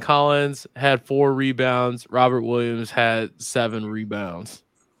one, John Collins had 4 rebounds. Robert Williams had 7 rebounds.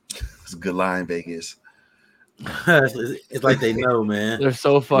 It's a good line, Vegas. It's like they know, man. They're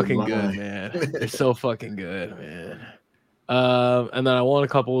so fucking good, man. They're so fucking good, man. And then I won a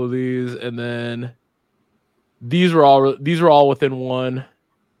couple of these, and then these were all within one.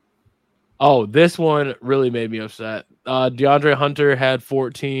 Oh, this one really made me upset. DeAndre Hunter had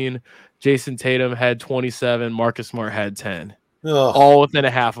 14. Jason Tatum had 27. Marcus Smart had 10. Oh. All within a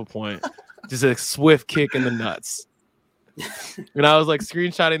half a point. Just a swift kick in the nuts. And I was like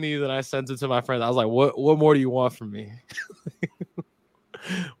screenshotting these, and I sent it to my friends. I was like, "What more do you want from me?"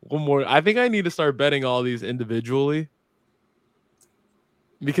 One more. I think I need to start betting all these individually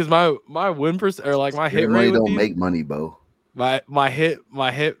because my win percent or like my hit rate don't make money, Bo. My hit.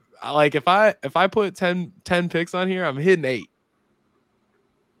 Like if I put 10 picks on here, I'm hitting 8.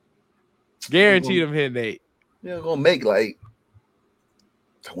 Guaranteed, I'm hitting 8. You're gonna make like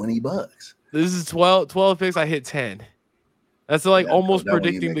 $20. This is 12 picks. I hit 10. That's like almost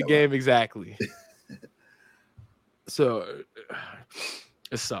predicting the game exactly. So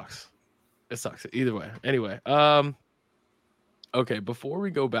it sucks. It sucks. Either way. Anyway, okay, before we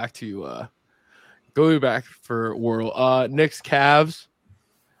go back to going back for World, Knicks Cavs.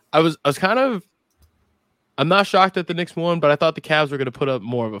 I'm not shocked that the Knicks won, but I thought the Cavs were going to put up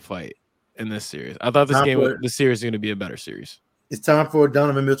more of a fight in this series. I thought this series is going to be a better series. It's time for a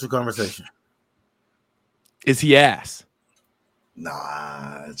Donovan Mitchell conversation. Is he ass?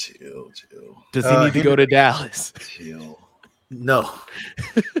 Nah, chill. Does he need to go to Dallas? Chill. No.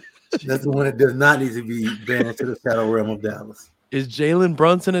 That's the one that does not need to be banned to the shadow realm of Dallas. Is Jalen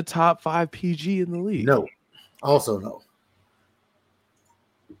Brunson a top 5 PG in the league? No. Also no.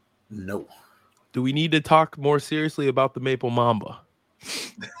 No. Do we need to talk more seriously about the Maple Mamba?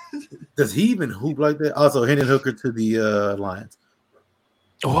 Does he even hoop like that? Also, Hendon Hooker to the Lions.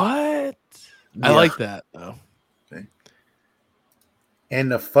 What? Yeah. I like that, though. Okay.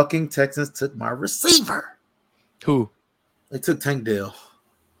 And the fucking Texans took my receiver. Who? They took Tank Dell.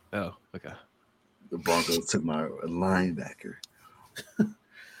 Oh, okay. The Broncos took my linebacker.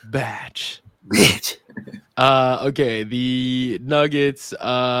 Bitch. Bitch. Okay, the Nuggets,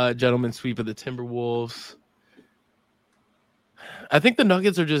 gentlemen sweep of the Timberwolves. I think the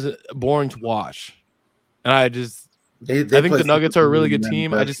Nuggets are just boring to watch. And I think the Nuggets are a really good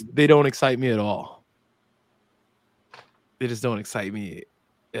team. They don't excite me at all. They just don't excite me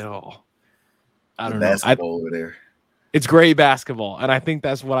at all. I don't know. Basketball over there. It's great basketball, and I think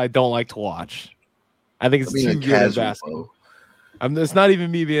that's what I don't like to watch. I think it's too good at basketball. It's not even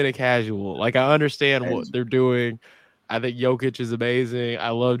me being a casual. Like, I understand what they're doing. I think Jokic is amazing. I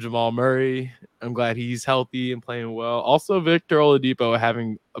love Jamal Murray. I'm glad he's healthy and playing well. Also, Victor Oladipo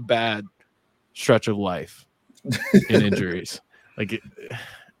having a bad stretch of life in injuries. Like,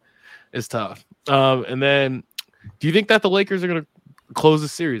 it's tough. And then, do you think that the Lakers are going to close the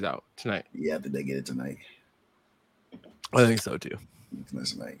series out tonight? Yeah, I think they get it tonight. I think so too.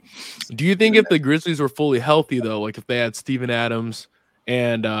 Tonight. Do you think if the Grizzlies were fully healthy, though, like if they had Steven Adams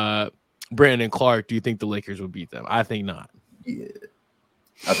and Brandon Clark, do you think the Lakers would beat them? I think not. Yeah,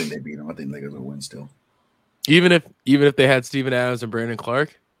 I think they beat them. I think the Lakers will win still. Even if they had Steven Adams and Brandon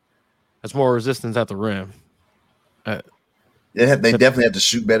Clark, that's more resistance at the rim. They definitely have to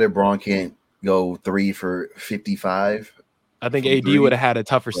shoot better. Braun can't go 3 for 55. I think AD would have had a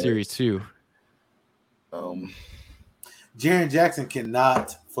tougher series too. Jaren Jackson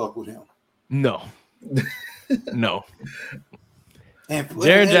cannot fuck with him. No. And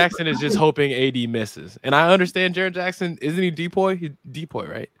Jaren Jackson is just hoping AD misses. And I understand Jaren Jackson, isn't he Depoy? He's Depoy,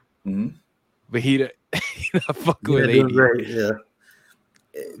 right? Mm-hmm. But he not fucking with AD. Great, yeah.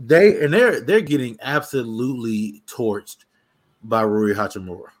 They're getting absolutely torched by Rui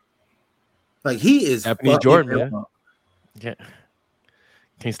Hachimura. Like, he is Anthony Jordan, man.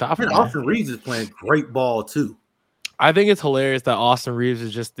 Can't stop him. Austin Reeves is playing great ball too. I think it's hilarious that Austin Reeves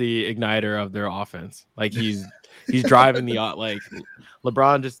is just the igniter of their offense. Like, he's driving the like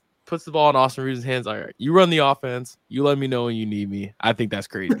LeBron just puts the ball in Austin Reeves' hands. All right, you run the offense. You let me know when you need me. I think that's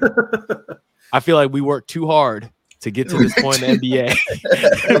crazy. I feel like we worked too hard to get to this point in the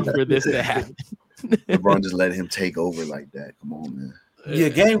NBA for this to happen. LeBron just let him take over like that. Come on, man. Yeah,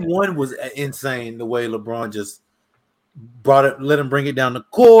 game 1 was insane. The way LeBron just brought it, let him bring it down the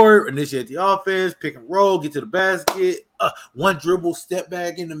court, initiate the offense, pick and roll, get to the basket, one dribble, step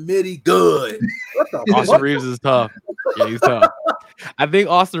back in the midi, good. Austin Reeves is tough. Yeah, he's tough. I think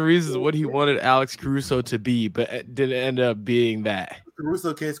Austin Reeves is what he wanted Alex Caruso to be, but it didn't end up being that.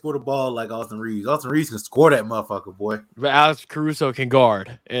 Caruso can't score the ball like Austin Reeves. Austin Reeves can score that motherfucker, boy. But Alex Caruso can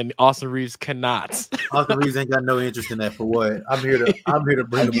guard, and Austin Reeves cannot. Austin Reeves ain't got no interest in that for what. I'm here to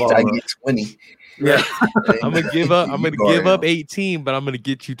bring the ball. I get 20. Yeah, I'm gonna give up 18, but I'm gonna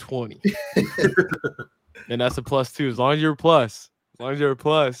get you 20, and that's a +2. As long as you're a plus,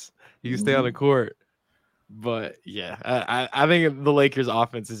 you can stay on the court. But yeah, I think the Lakers'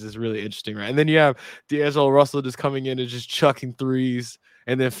 offense is just really interesting, right? And then you have D'Angelo Russell just coming in and just chucking threes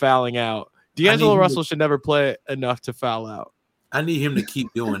and then fouling out. D'Angelo Russell should never play enough to foul out. I need him to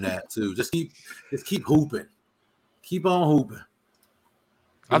keep doing that too. Just keep hooping, keep on hooping.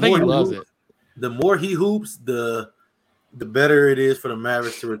 I think he loves it. The more he hoops, the better it is for the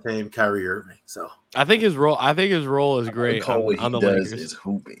Mavericks to retain Kyrie Irving. So I think his role is great on the Lakers. Is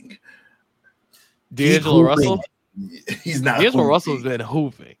hooping. D'Angelo Russell? He's not. D'Angelo Russell's been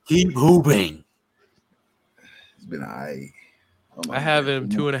hooping. Keep hooping. He's been all right. I have him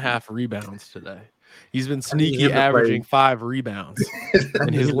 2.5 rebounds today. He's been sneaky averaging 5 rebounds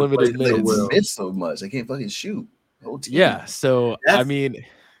in his limited minutes. It's so much. I can't fucking shoot. Yeah, so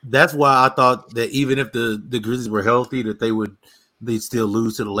that's why I thought that even if the Grizzlies were healthy, that they'd still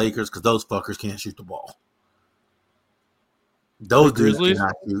lose to the Lakers because those fuckers can't shoot the ball. Those Grizzlies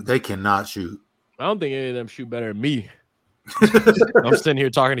cannot shoot. They cannot shoot. I don't think any of them shoot better than me. I'm sitting here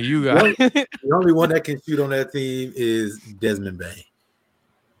talking to you guys. The only one that can shoot on that team is Desmond Bane.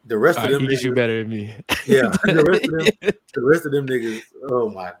 The rest of them niggas shoot better than me. Yeah, the rest of them niggas. Oh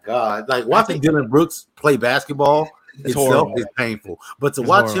my god! Like watching Dylan Brooks play basketball itself is painful, but to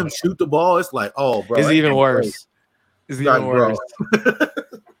watch him shoot the ball, it's like, oh, bro, it's even worse. It's even worse.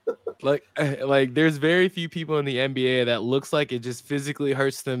 Like there's very few people in the NBA that looks like it just physically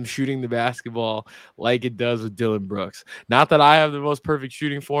hurts them shooting the basketball like it does with Dylan Brooks. Not that I have the most perfect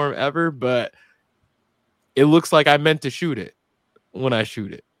shooting form ever, but it looks like I meant to shoot it when I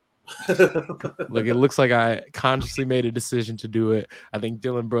shoot it. Like it looks like I consciously made a decision to do it. I think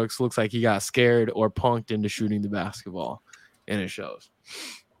Dylan Brooks looks like he got scared or punked into shooting the basketball, and it shows.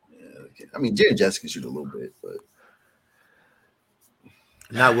 Yeah, okay. I mean, Jaren Jackson can shoot a little bit, but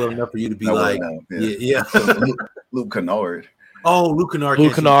not well enough for you to be like, yeah. Luke Kennard. Oh, Luke Kennard.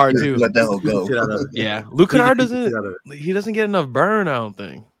 Luke Kennard too. Let that whole go. Yeah, Luke Kennard doesn't get enough burn. I don't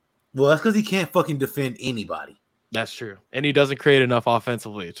think. Well, that's because he can't fucking defend anybody. That's true, and he doesn't create enough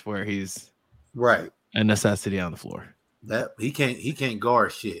offensively to where he's right a necessity on the floor. That he can't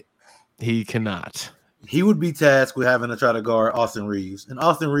guard shit. He cannot. He would be tasked with having to try to guard Austin Reeves, and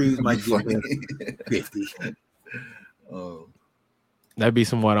Austin Reeves might get him 50. Oh. That'd be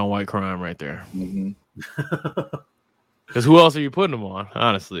some white on white crime right there. Mm-hmm. Because who else are you putting him on?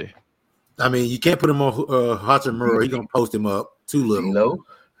 Honestly, I mean, you can't put him on Hachimura. He's gonna post him up too little. D'Lo?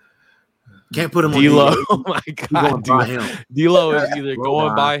 Can't put him on D'Lo. D'Lo. Oh my God, Going by him. D'Lo is either Blow going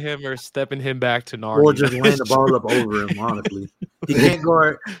by. by him or stepping him back to Narnia. Or just laying the ball up over him. Honestly, he can't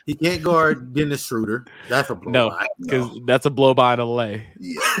guard. He can't guard Dennis Schroeder. That's a blow No, by. because that's a blow by in LA.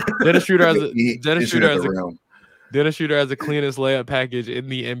 Yeah. Dennis Schroeder has a He Dennis shoot Schroeder at has the a rim. Dennis Schroeder has the cleanest layup package in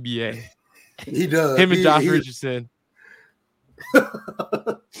the NBA. He does. Him and Josh Richardson.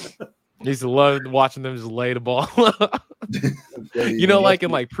 I used to love watching them just lay the ball. You know, like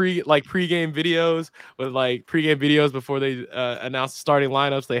in pregame videos with like pregame videos before they announce the starting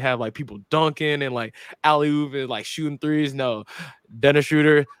lineups, they have like people dunking and like alley-oop and like shooting threes. No, Dennis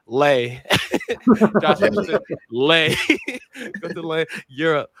Schroeder, lay. Josh Richardson, lay. Go to the lane.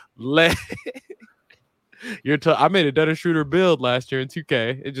 Europe, lay. I made a Dennis Schroeder build last year in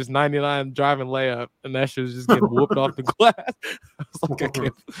 2K. It's just 99 driving layup, and that shit was just getting whooped off the glass. I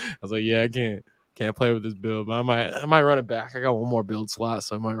was like, yeah, I can't play with this build, but I might run it back. I got one more build slot,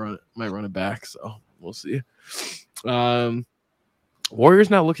 so I might run it back. So we'll see. Warriors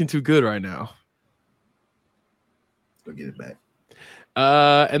not looking too good right now. Go get it back.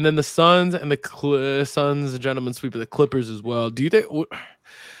 And then the Suns and the Suns, gentlemen sweep of the Clippers as well. Do you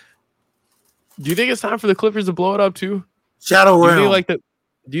think it's time for the Clippers to blow it up too? Shadow realm.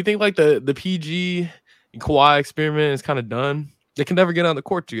 Do you think the PG and Kawhi experiment is kind of done? They can never get on the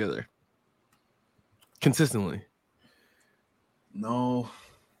court together consistently. No,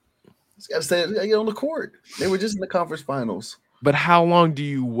 it's got to get on the court. They were just in the conference finals. But how long do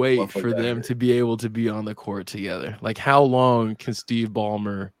you wait for them to be able to be on the court together? Like, how long can Steve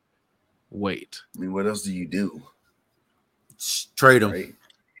Ballmer wait? I mean, what else do you do? Trade him. Right?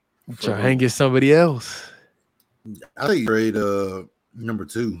 Try and get somebody else. I think trade number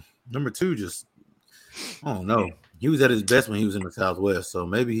two. Number two just, I don't know. He was at his best when he was in the Southwest, so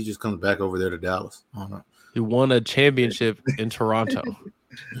maybe he just comes back over there to Dallas. I don't know. He won a championship in Toronto.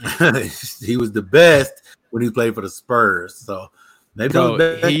 He was the best when he played for the Spurs, so maybe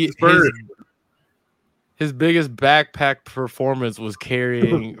his biggest backpack performance was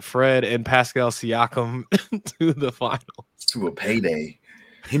carrying Fred and Pascal Siakam to the finals. To a payday.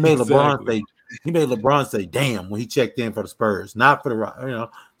 He made LeBron say, "Damn," when he checked in for the Spurs, not for the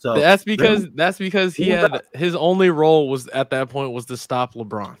So that's because he had his only role was at that point was to stop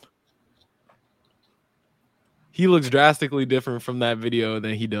LeBron. He looks drastically different from that video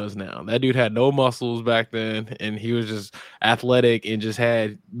than he does now. That dude had no muscles back then, and he was just athletic and just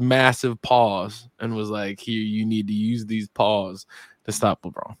had massive paws and was like, "Here, you need to use these paws to stop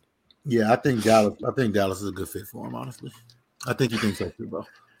LeBron." Yeah, I think Dallas is a good fit for him. Honestly, I think you think so too, bro.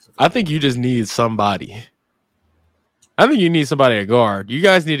 I think you just need somebody. I think you need somebody at guard. You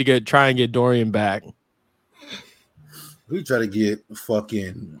guys need to try and get Dorian back. We try to get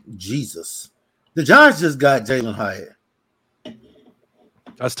fucking Jesus. The Giants just got Jalen Hyatt.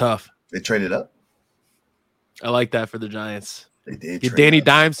 That's tough. They traded up. I like that for the Giants. They did. Get Danny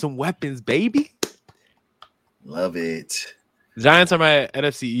Dimes some weapons, baby. Love it. The Giants are my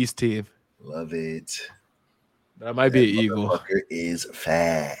NFC East team. Love it. That might be an Eagle. Motherfucker is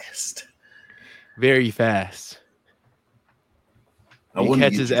fast. Very fast. He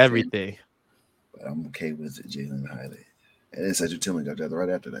catches everything. But I'm okay with it, Jalen Hyatt. And then Cedric Tillman got that right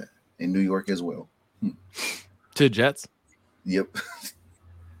after that. In New York as well. To Jets? Yep.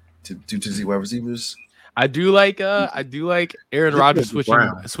 to see wide receivers. I do like Aaron Rodgers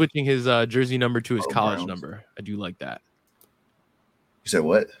switching his jersey number to his college number. I do like that. You said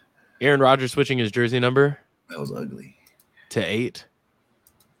what? Aaron Rodgers switching his jersey number. That was ugly. To 8.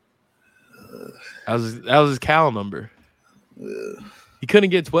 That was his Cal number. He couldn't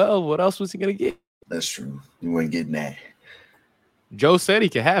get 12. What else was he gonna get? That's true. You weren't getting that. Joe said he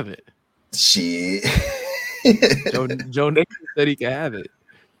could have it. Shit. Joe Nixon said he could have it.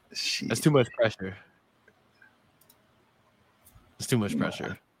 Shit. That's too much pressure. It's too much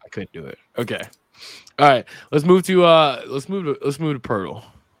pressure. I couldn't do it. Okay. All right. Let's move to Pirtle.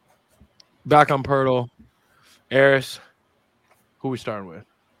 Back on Pirtle. Eris. Who we starting with?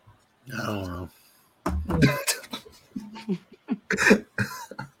 I don't know.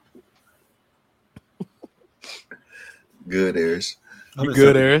 Good, Eris. You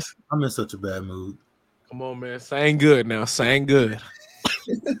good, Eris? I'm in such a bad mood. Come on, man. Saying good now. Saying good.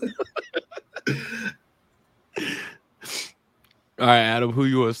 All right, Adam, who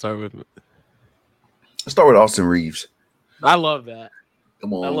you want to start with? Let's start with Austin Reeves. I love that.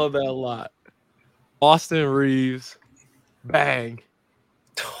 Come on. I love that a lot. Austin Reeves. Bang.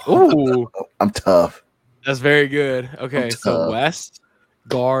 Ooh. I'm tough. That's very good. Okay, so West,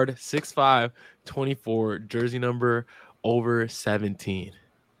 guard, 6'5", 24, jersey number over 17.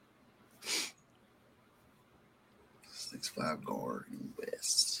 6'5" guard in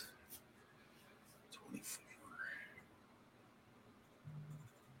West. 24.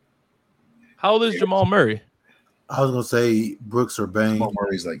 How old is Jamal Murray? I was gonna say Brooks or Bang. Jamal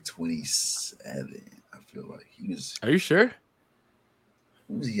Murray's like 27. I feel like he was. Are you sure?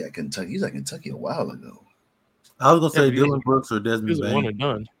 Who was he at Kentucky? He was at Kentucky a while ago. I was gonna say but he- Dylan Brooks or He Desmond was one Bang. and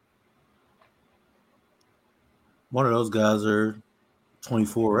done. One of those guys are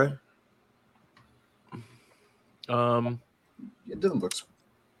 24, right? Yeah, Dylan Brooks.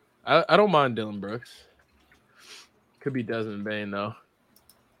 I don't mind Dylan Brooks. Could be Desmond Bain though.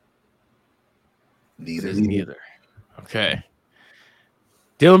 Neither. Says neither. Okay.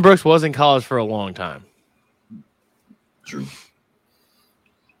 Dylan Brooks was in college for a long time. True.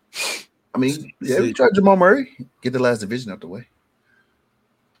 I mean, yeah, we tried Jamal Murray. Get the last division out the way.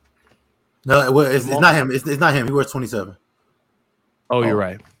 No, well, it's not him. It's not him. He wears 27. Oh, you're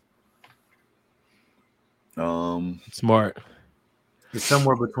right. Smart. It's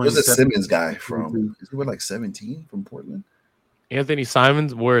somewhere between. There's a Simmons guy from. Is he wear like 17 from Portland? Anthony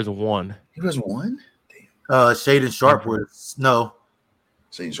Simons wears 1. He wears 1. Shaden Sharp wears no.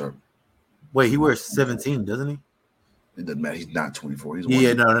 Shaden Sharp. Wait, he wears 17, doesn't he? It doesn't matter. He's not 24. He's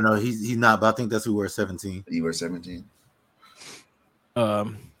no. He's not. But I think that's who wears 17. He wears 17.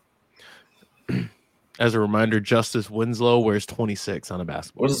 As a reminder, Justice Winslow wears 26 on a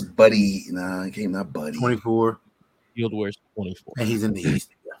basketball. What is Buddy? Nah, he came not Buddy. 24. Field wears 24. And he's in the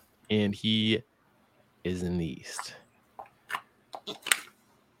East. And he is in the East.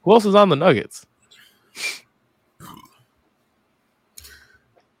 Who else is on the Nuggets?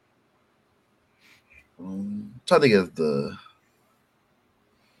 Try to think of the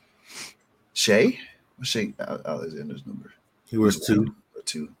Shea Alexander's number. He wears 2.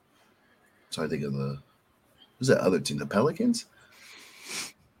 2. Try to think of who's that other team? The Pelicans?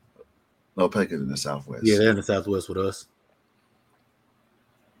 No, Pelicans in the Southwest. Yeah, they're in the Southwest with us.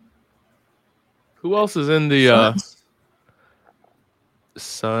 Who else is in the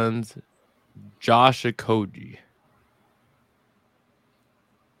Suns? Josh Okogie.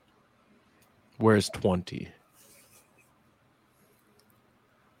 Wears 20.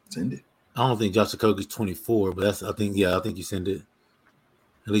 Send it. I don't think Josh Okogie's 24, but I think you send it.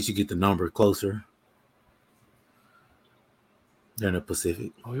 At least you get the number closer. They're in the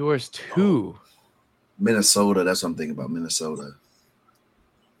Pacific. Oh, he wears 2. Minnesota. That's what I'm thinking about. Minnesota.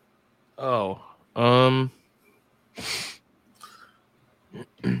 Oh. I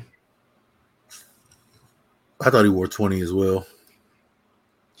thought he wore 20 as well.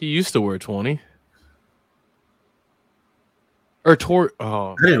 He used to wear 20. Or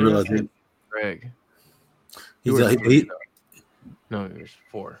I didn't realize it. Greg. No, there's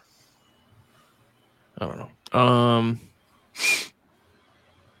 4. I don't know.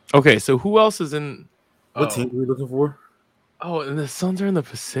 Okay, so who else is in? What team are we looking for? Oh, and the Suns are in the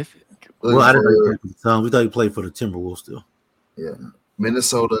Pacific. Well, I didn't know he played for the Suns. We thought he played for the Timberwolves still. Yeah.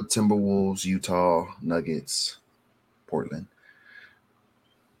 Minnesota, Timberwolves, Utah, Nuggets, Portland.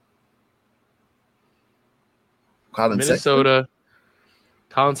 Minnesota.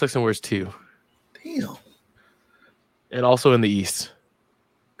 Colin Sexton wears 2. Damn. And also in the East.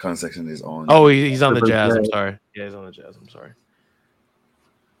 Colin Sexton is on. Oh, he's on the Jazz. I'm sorry. Yeah, he's on the Jazz. I'm sorry.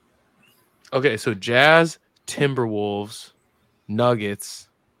 Okay, so Jazz, Timberwolves, Nuggets.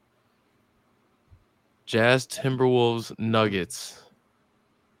 Jazz, Timberwolves, Nuggets.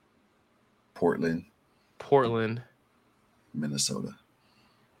 Portland, Minnesota.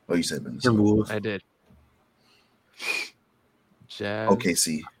 Oh, you said Minnesota. Timberwolves. I did. Jazz.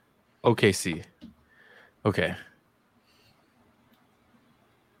 OKC. Okay.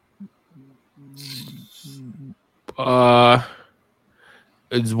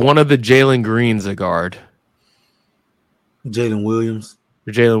 Is one of the Jalen Greens a guard? Jalen Williams.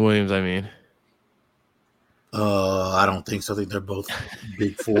 Or Jalen Williams, I mean. I don't think so. I think they're both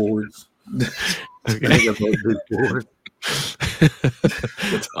big forwards. Okay. They're both big forwards.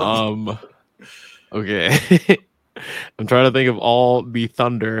 Okay. I'm trying to think of all the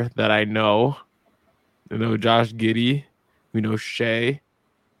Thunder that I know. I know Josh Giddey. We know Shea.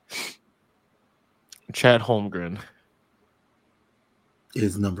 Chad Holmgren.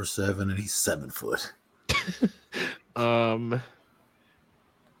 Is number 7 and he's 7 foot.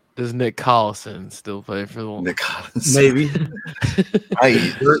 Does Nick Collison still play for the Nick Collins? Maybe.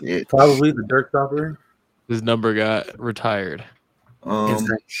 Probably the Dirk stopper. His number got retired.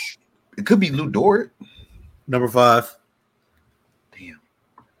 It could be Lou Dort. Number 5. Damn.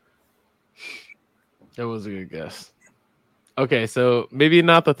 That was a good guess. Okay, so maybe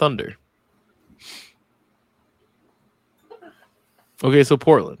not the Thunder. Okay, so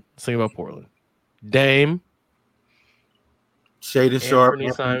Portland. Let's think about Portland. Dame, Shaden Sharp,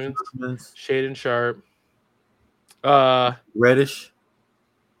 Anthony Simons, Simons, Shaden Sharp, Reddish.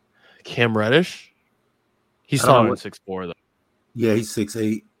 Cam Reddish. He's I don't know taller than what. 6'4", though. Yeah, he's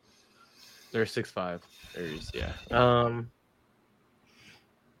 6'8". They're 6'5". Yeah.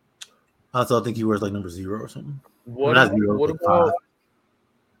 Also, I think he wears like number 0 or something. What Not 0, what like about 5.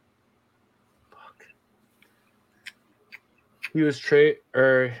 he was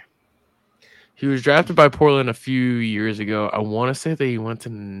he was drafted by Portland a few years ago. I want to say that he went to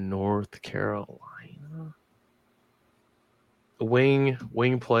North Carolina. Wing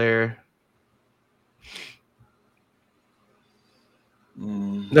player.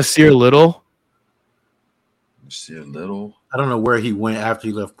 Nasir Little. Nasir Little. I don't know where he went after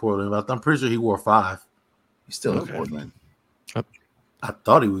he left Portland, but I'm pretty sure he wore 5. He's still Okay. in Portland. I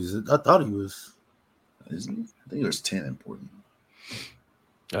thought he was. Isn't he? I think he was 10 in Portland.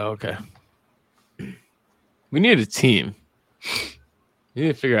 Oh, okay. We need a team. We need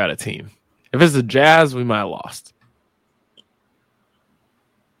to figure out a team. If it's the Jazz, we might have lost.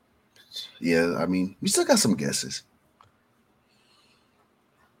 Yeah, I mean, we still got some guesses.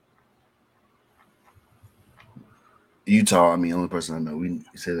 Utah, I mean, only person I know. We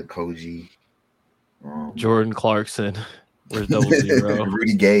said a Koji. Jordan Clarkson. Where's 00?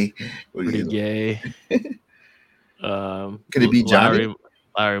 Rudy Gay. Rudy Gay. Could it be Johnny?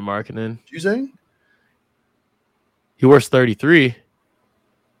 Larry Markkinen. You saying? He wears 33.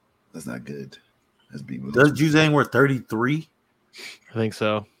 That's not good. That's big. Does Juzang wear 33? I think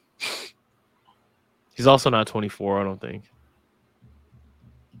so. He's also not 24, I don't think.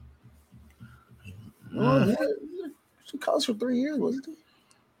 He college for 3 years, wasn't he?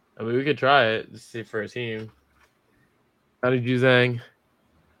 I mean, we could try it to see for a team. How did Juzang?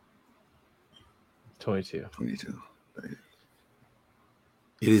 22. 22.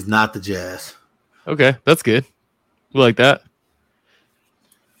 It is not the Jazz. Okay, that's good. We like that.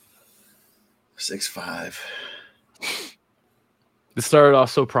 6'5". It started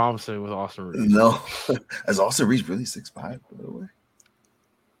off so promising with Austin Reeves. No. As Austin Reeves really 6'5", by the way.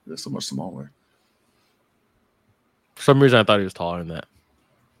 They're so much smaller. For some reason, I thought he was taller than that.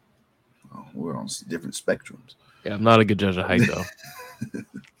 Oh, we're on different spectrums. Yeah, I'm not a good judge of height, though.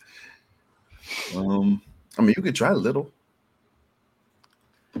 I mean, you could try Little.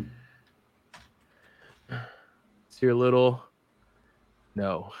 Nasir Little.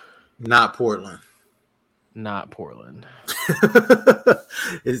 No. Not Portland. Not Portland.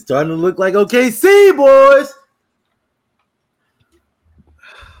 It's starting to look like OKC, boys.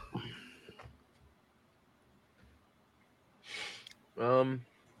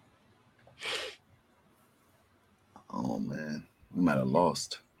 Oh man, we might have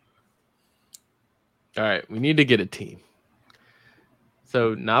lost. All right, we need to get a team.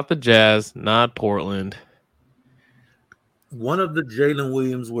 So not the Jazz, not Portland. One of the Jalen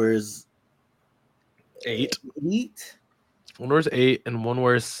Williams wears 8. 8. One wears 8 and one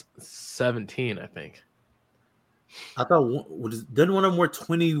wears 17, I think. I thought didn't one of them wear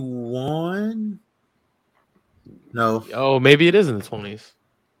 21? No. Oh, maybe it is in the 20s.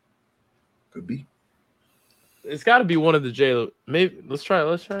 Could be. It's got to be one of the Jalen. Maybe let's try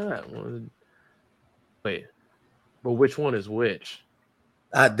that one. Wait, but which one is which?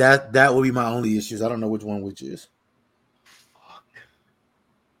 That will be my only issues. I don't know which one which is. Fuck.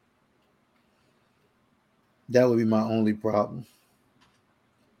 That would be my only problem.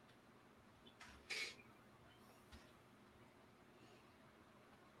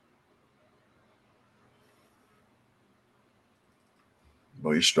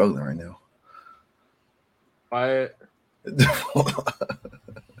 Boy, you're struggling right now. Why?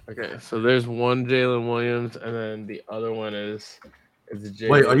 Okay, so there's one Jalen Williams, and then the other one is Jalen.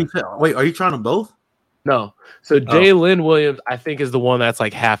 Wait, are you trying them both? No. So Jalen Williams, I think, is the one that's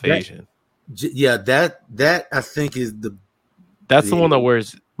like half Asian. Yeah, that I think is the. That's the one that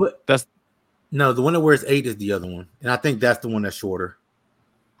wears. The one that wears 8 is the other one, and I think that's the one that's shorter.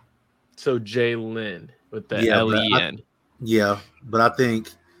 So Jalen with the Len. Yeah, but I think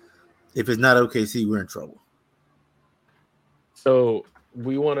if it's not OKC, we're in trouble. So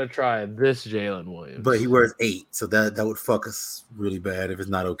we want to try this Jalen Williams, but he wears 8, so that would fuck us really bad if it's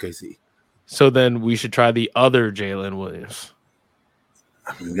not OKC. So then we should try the other Jalen Williams.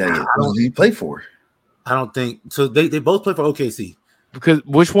 I mean, who do you play for? I don't think so. They both play for OKC. Because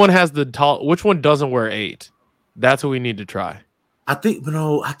which one has the tall? Which one doesn't wear 8? That's what we need to try. I think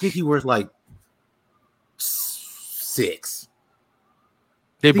he wears like 6.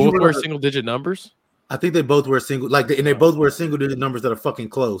 They both wear single digit numbers. I think they both wear and they both wear single digit numbers that are fucking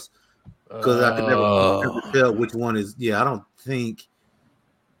close. Because I can never tell which one is. Yeah, I don't think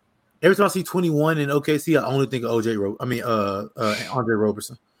Every time I see 21 in OKC, I only think of Andre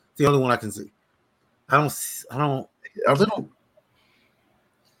Roberson. It's the only one I can see. I don't. Our little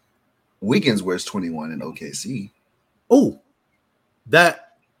Wiggins wears 21 in OKC. Oh,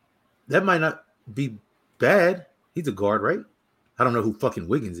 that might not be bad. He's a guard, right? I don't know who fucking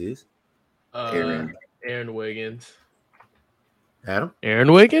Wiggins is. Aaron Wiggins. Adam?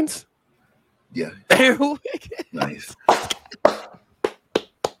 Aaron Wiggins? Yeah. Aaron Wiggins. Nice.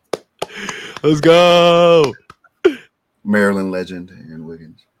 Let's go. Maryland legend, Aaron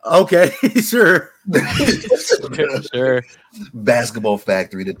Wiggins. Okay, sure. Sure. Basketball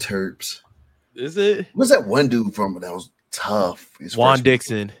Factory, the Terps. Is it? What's that one dude from that was tough? Juan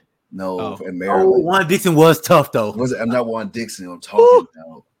Dixon. No, in Oh, Maryland. Juan Dixon was tough, though. I'm not Juan Dixon. I'm talking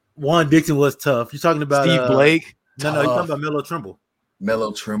about Juan Dixon was tough. You're talking about Steve Blake. No, you're talking about Melo Trimble.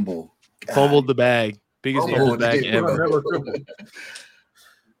 Melo Trimble. Fumbled the bag. Biggest fumbled bag ever. Melo Trimble.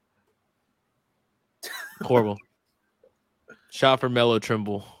 Horrible. Shot for Melo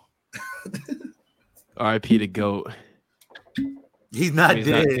Trimble. R.I.P. to GOAT. He's not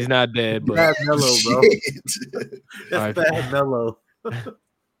dead. He's not dead, but bad Melo, bro. That's Right. bad Melo.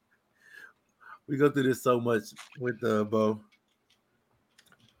 We go through this so much with Bo.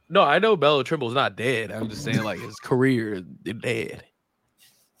 no, I know Melo Trimble's not dead. I'm just saying, like, his career is dead.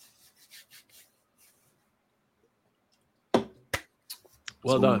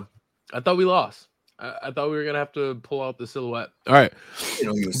 Well done. I thought we lost. I thought we were gonna have to pull out the silhouette. All right, You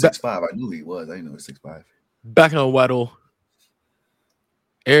know, he was 6'5". I knew he was. I didn't know he was 6'5". back on Weddle.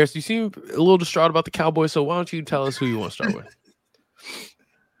 Eris, you seem a little distraught about the Cowboys, so why don't you tell us who you want to start with?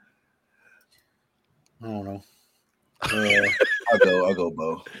 I don't know. I'll go,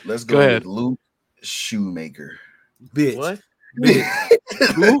 Bo. Let's Go go ahead. with Luke Shoemaker. Bitch. What?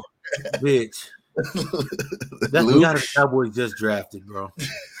 Who? Bitch. That's the Luke guy the Cowboys just drafted, bro.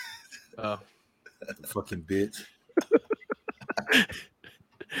 Oh, Fucking bitch.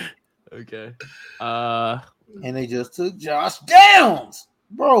 okay. And they just took Josh Downs,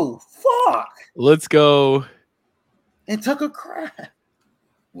 bro. Fuck. Let's go. And took a crap.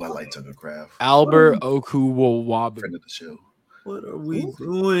 Well, I like Tucker Craft. Albert Okuwowabu. Friend of the show. What are we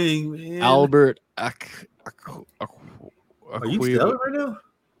doing, man? Albert Are you selling right now?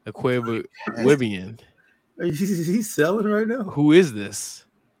 Aquavian. Are you selling right now? Who is this?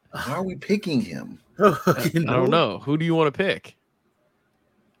 How are we picking him? I don't know. Who do you want to pick?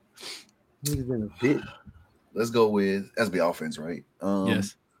 He's been a bitch. Let's go with SB offense, right?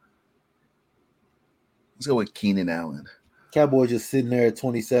 Yes. Let's go with Keenan Allen. Cowboys just sitting there at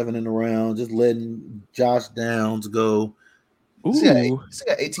 27 in the round, just letting Josh Downs go. Ooh. He's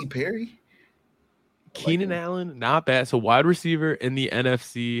got A.T. Perry. Keenan Allen, not bad. So wide receiver in the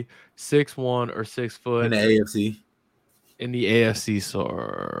NFC, 6'1" or 6 foot. In the AFC. In the AFC,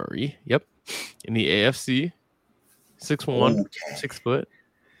 sorry. Yep. In the AFC, 6'1", Okay. 6 foot.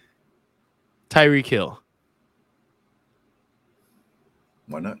 Tyreek Hill.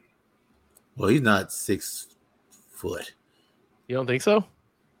 Why not? Well, he's not 6 foot. You don't think so?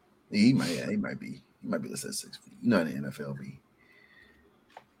 He might be. He might be listed at 6 feet. You know, in the NFL, be.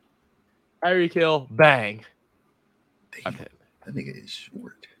 Tyreek Hill, bang. Damn, that nigga is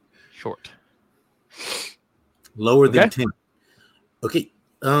short. Short. Lower than Okay. 10. Okay.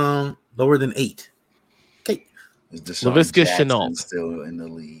 Lower than 8. Okay. Is Deshaun Laviska Jackson Shenault. still in the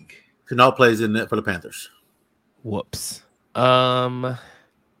league? Canal plays in that for the Panthers. Whoops.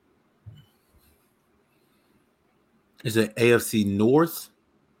 Is it AFC North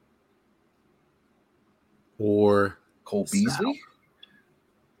or Cole Beasley?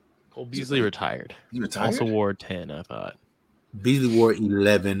 Cole Beasley retired. He retired? Also wore 10, I thought. Beasley wore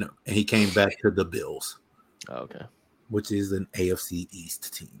 11 and he came back to the Bills, Okay. which is an AFC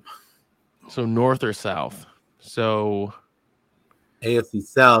East team. So north or south? So AFC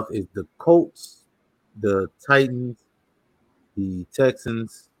South is the Colts, the Titans, the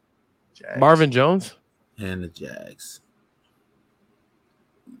Texans, Jags. Marvin Jones? and the Jags.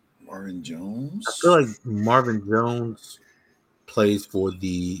 Marvin Jones? I feel like Marvin Jones plays for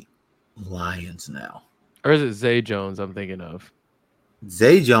the Lions now. Or is it Zay Jones I'm thinking of?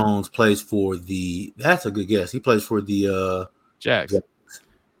 Zay Jones plays for the. That's a good guess. He plays for the. Jags. Yeah.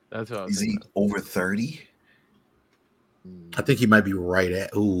 That's what I was Is he thinking. over 30? I think he might be right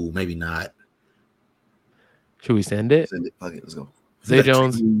at. Ooh, maybe not. Should we send it? Send it. Fuck it. Let's go. Zay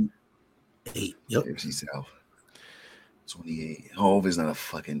Jones. 8. Yep. AFC South. 28. Hove is not a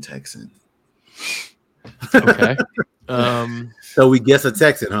fucking Texan. Okay. So we guess a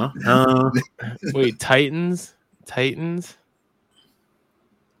Texan, huh? Wait, Titans? Texans?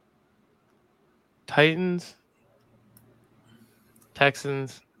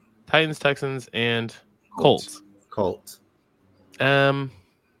 Titans, Texans, and Colts. Colts. Trying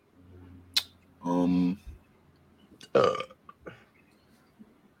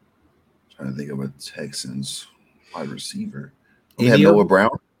to think of a Texans wide receiver. We had Noah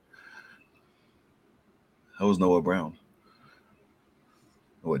Brown. How was Noah Brown?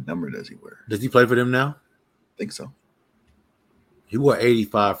 What number does he wear? Does he play for them now? I think so. He wore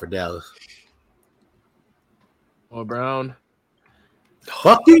 85 for Dallas. Noah Brown.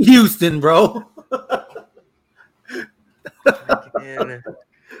 Fucking Houston, bro. And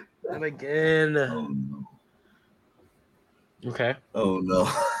again. Oh no. Okay. Oh no.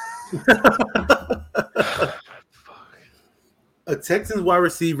 A Texans wide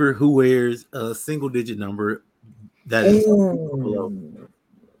receiver who wears a single-digit number. That is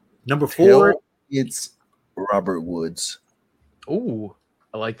number 4. It's Robert Woods. Ooh,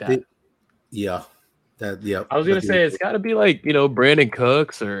 I like that. Yeah. I was gonna say it's got to be like Brandon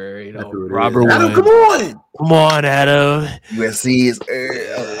Cooks or Robert Woods. Adam, come on! Come on, Adam. USC is.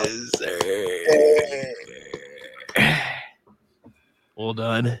 Well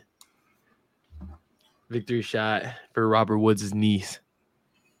done. Victory shot for Robert Woods' niece.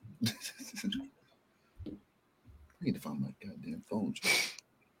 I need to find my goddamn phone.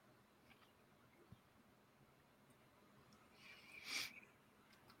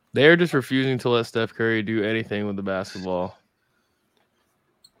 They're just refusing to let Steph Curry do anything with the basketball.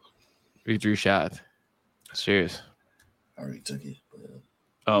 Victory shot. Serious. I already took it.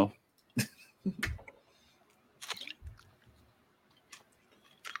 Oh.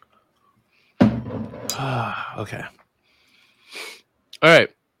 Okay. All right.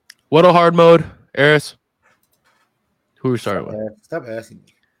 What a hard mode, Eris. Who we starting with? Stop asking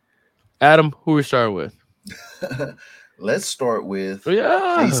me. Adam, who we starting with? Let's start with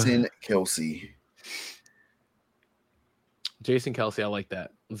Jason Kelsey. Jason Kelsey, I like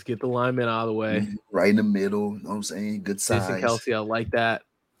that. Let's get the lineman out of the way. Right in the middle. You know what I'm saying? Good size. Jason Kelsey, I like that.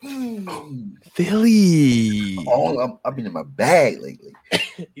 Philly. Oh, I've been in my bag lately.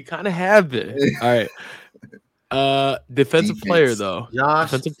 You kind of have been. All right. Defensive player, though.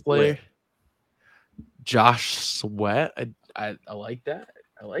 Defensive player. Josh Sweat. I like that.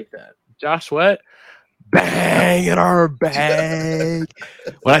 I like that. Josh Sweat. Bang in our bag.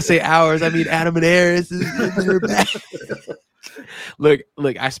 When I say ours, I mean Adam and Eris is in their bag. Look,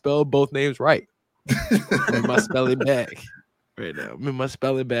 I spelled both names right. I'm in my spelling bag right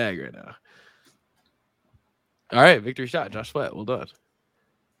now. All right, victory shot. Josh Sweat. Well done.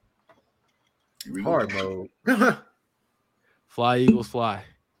 Hard mode. Fly, Eagles, fly.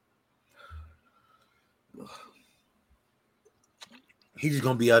 He's just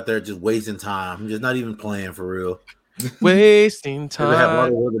gonna be out there just wasting time. Just not even playing for real. Wasting time. They have a lot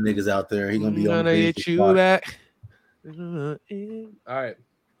of other niggas out there. He's gonna be on the bench. Get you back. All right.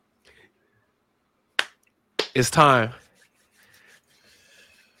 It's time.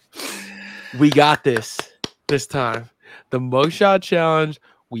 We got this time. The mugshot challenge.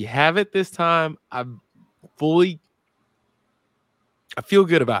 We have it this time. I feel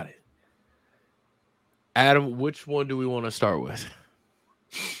good about it. Adam, which one do we want to start with?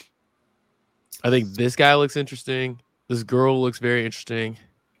 I think this guy looks interesting. This girl looks very interesting.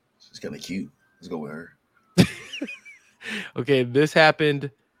 She's kind of cute. Let's go with her. Okay, this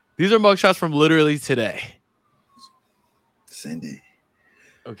happened. These are mugshots from literally today. Send it.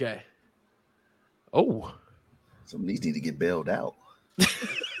 Okay. Oh. Some of these need to get bailed out.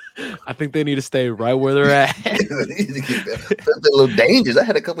 I think they need to stay right where they're at. They're a little dangerous. I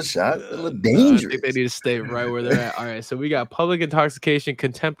had a couple shots. A little dangerous. I think they need to stay right where they're at. All right, so we got public intoxication,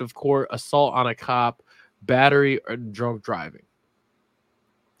 contempt of court, assault on a cop, battery, or drunk driving.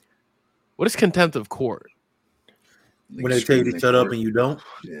 What is contempt of court? When they tell you to shut up and you don't?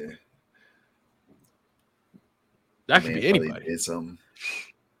 Yeah. That could be anybody. It's I'm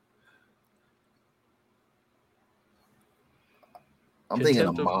thinking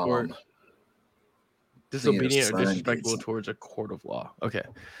a mom. Court, disobedient or disrespectful towards a court of law. Okay.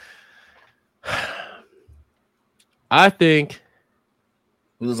 I think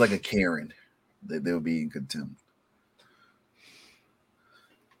it was like a Karen. They would be in contempt.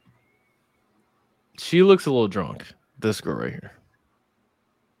 She looks a little drunk. This girl right here.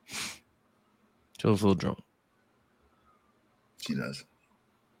 She looks a little drunk. She does.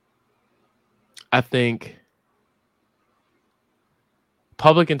 I think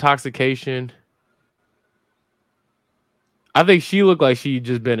public intoxication. I think she looked like she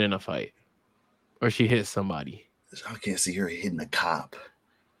just been in a fight. Or she hit somebody. I can't see her hitting a cop.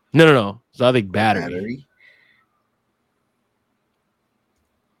 No. So I think battery.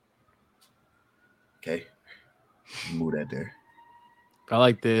 Okay. Move that there. I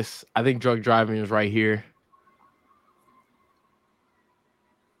like this. I think drunk driving is right here.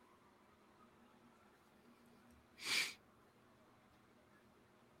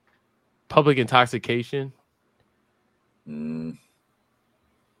 Public intoxication.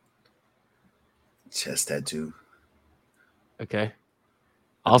 Chest tattoo. Okay.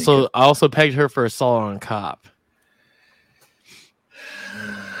 I I also pegged her for assault on a cop.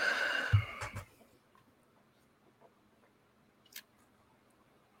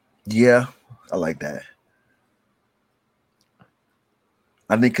 Yeah, I like that.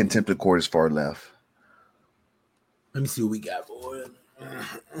 I think contempt of court is far left. Let me see what we got for it.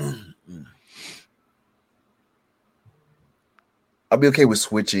 I'll be okay with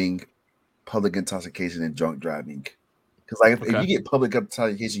switching public intoxication and drunk driving. Because like if you get public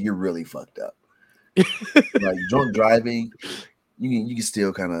intoxication, you're really fucked up. Like drunk driving, you can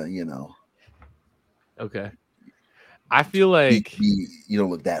still kind of, you know. Okay. I feel like you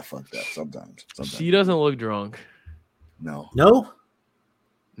don't look that fucked up sometimes. She doesn't look drunk. No.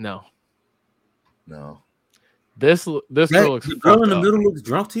 This girl looks the girl in the up. middle looks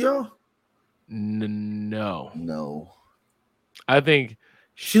drunk to y'all? No. I think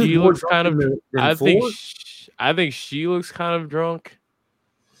she looks kind of. I think she looks kind of drunk.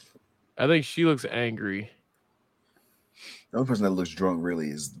 I think she looks angry. The only person that looks drunk really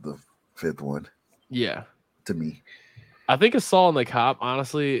is the fifth one. Yeah. To me. I think assault on the cop,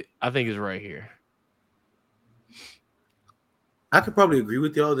 honestly, I think is right here. I could probably agree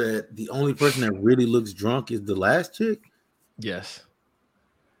with y'all that the only person that really looks drunk is the last chick. Yes.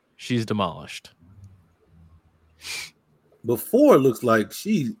 She's demolished. Before it looks like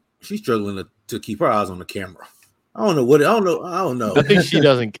she's struggling to keep her eyes on the camera. I don't know. I think she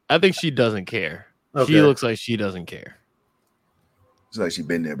doesn't care. Okay. She looks like she doesn't care. It's like she's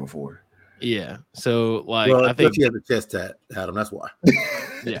been there before. Yeah. So I think she has a chest tat, Adam. That's why.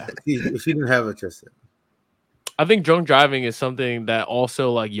 Yeah. She didn't have a chest tat. I think drunk driving is something that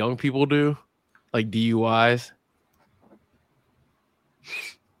also like young people do, like DUIs.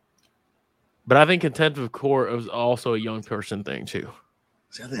 But I think contempt of court is also a young person thing too.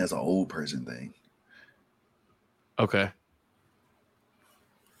 See, I think that's an old person thing. Okay.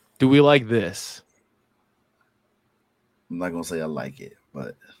 Do we like this? I'm not gonna say I like it,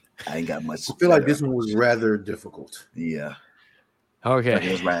 but I ain't got much. I feel like this one was rather difficult. Yeah. Okay.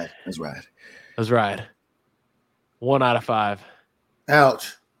 Let's ride. 1 out of 5.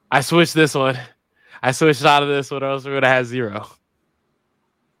 Ouch. I switched this one. I switched out of this one, or else we're gonna have 0.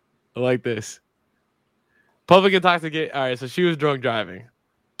 I like this. Public intoxication. All right, so she was drunk driving.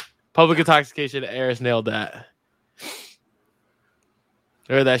 Public intoxication. Eris nailed that.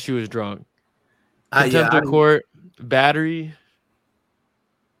 Or that she was drunk. Contempt of court. Battery.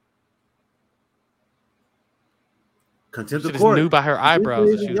 Contempt of She court. just knew by her eyebrows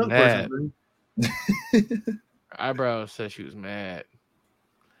that she was mad. Her eyebrows said she was mad.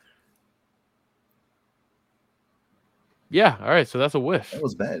 Yeah, all right, so that's a whiff. That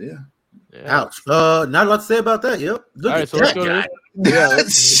was bad, yeah. Ouch. Not a lot to say about that. Yep. All right, so let's go to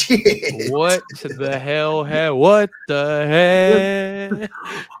this. Shit. What the hell? What the hell?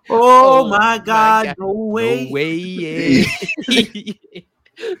 Oh my God. No way. No way.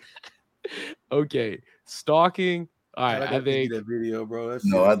 Okay. Stalking. All right, I think that video, bro. I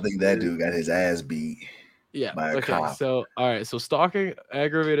think that dude got his ass beat. Yeah. By a cop. So all right. So stalking,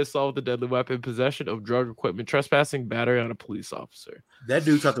 aggravated assault with a deadly weapon, possession of drug equipment, trespassing, battery on a police officer. That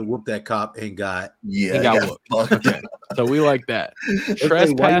dude tried to whoop that cop and got whooped. Okay. So we like that.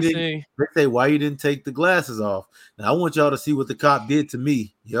 Trespassing. They say why you didn't take the glasses off. Now I want y'all to see what the cop did to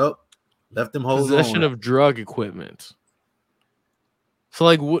me. Yep. Left them holding possession of drug equipment. So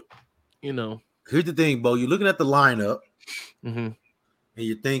like what, Here's the thing, Bo. You're looking at the lineup, and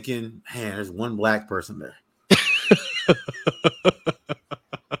you're thinking, man, there's one black person there.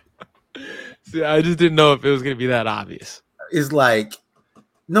 See, I just didn't know if it was going to be that obvious. It's like,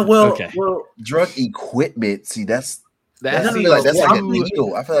 no, well, drug equipment. See, that's like a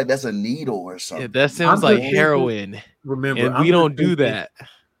needle. I feel like that's a needle or something. Yeah, that sounds like heroin. Remember, and we don't do that.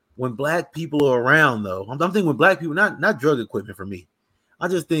 When black people are around, though, I'm thinking when black people, not drug equipment for me. I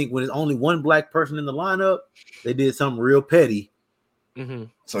just think when it's only one black person in the lineup, they did something real petty. Mm-hmm.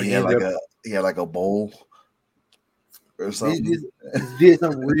 So he had like a bowl or something. He did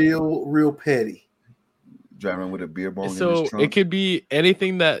something real petty. Driving with a beer bong. So in his trunk. it could be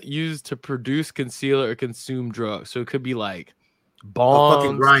anything that used to produce, conceal, or consume drugs. So it could be like bongs, a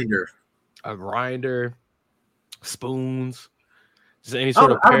fucking grinder, spoons, just any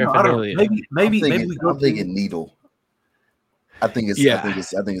sort of paraphernalia. Maybe I'm thinking needle. I think it's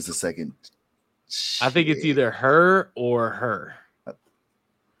the second. I think it's either her or her.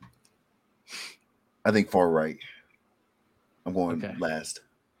 I think far right. I'm going Okay. last.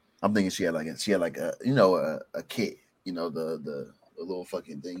 I'm thinking she had like a a kit, the little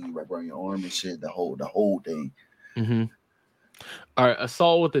fucking thing you wrap around your arm and shit, the whole thing. Mm-hmm. All right,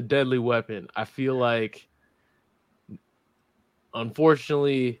 assault with a deadly weapon. I feel like,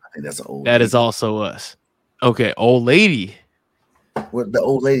 unfortunately, I think that's an old that lady. is also us. Okay, old lady. Well, the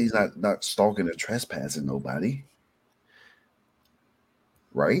old lady's not stalking or trespassing nobody,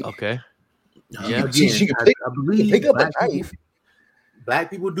 right? Okay. Yeah. She Again, can I pick believe up a knife. black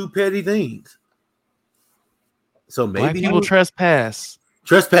people do petty things. So Black maybe people trespass.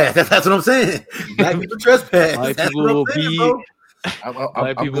 trespass. That's what I'm saying. Black people trespass. Black That's people what I'm will saying, be. bro. Black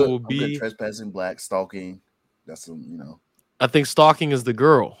I'm people good. will I'm good be. trespassing, black stalking. That's I think stalking is the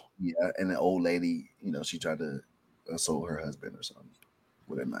girl. yeah. And the old lady, she tried to assault her husband or something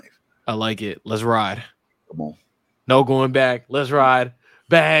with a knife. I like it. Let's ride. Come on. No going back. Let's ride.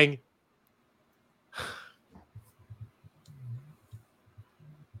 Bang.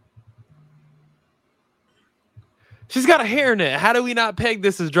 She's got a hairnet. How do we not peg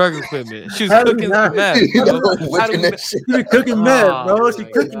this as drug equipment? She's How do we cooking not? some meth, bro. How do we not? She be cooking meth, bro. Oh, She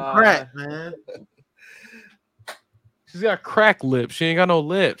my cooking God. crack, man. She's got crack lips. She ain't got no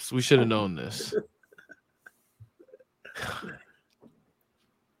lips. We should have known this.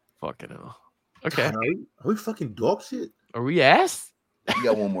 Fucking hell. Okay. Are we fucking dog shit? Are we ass? You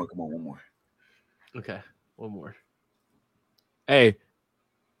got one more. Come on, one more. Okay. One more. Hey.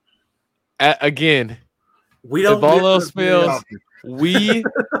 Again, We don't. if all get else this very fails, often. we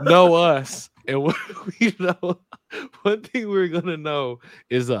know us. And we know one thing we're going to know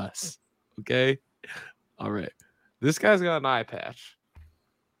is us. Okay? All right. This guy's got an eye patch.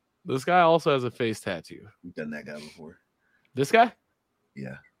 This guy also has a face tattoo. We've done that guy before. This guy?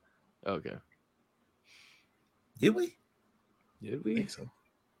 Yeah. Okay. Did we? Did I we? think so.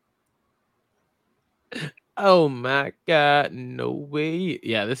 Oh my God. No way.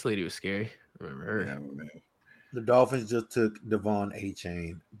 Yeah, this lady was scary. Remember her. Yeah, I remember. The Dolphins just took Devon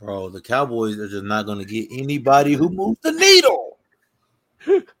A-Chain. Bro, the Cowboys are just not going to get anybody who moves the needle.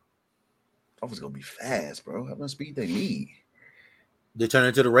 Dolphins gonna be fast, bro. How much speed they need? They turned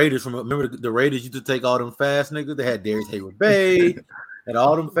into the Raiders. Remember the Raiders used to take all them fast niggas? They had Darius Hayward Bay and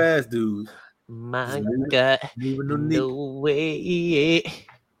all them fast dudes. My God. Moving the No needle. way.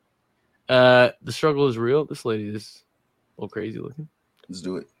 The struggle is real. This lady is a little crazy looking. Let's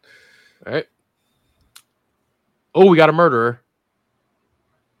do it. All right. Oh, we got a murderer.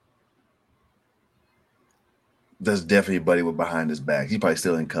 That's definitely a buddy with behind his back. He's probably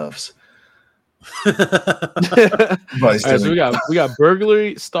still in cuffs. All right, so we got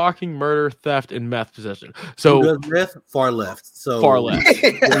burglary, stalking, murder, theft, and meth possession. So who does meth? Far left. So far left.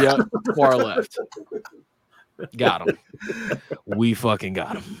 Yeah, far left. Got him. We fucking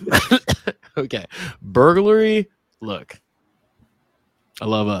got him. Okay. Burglary. Look. I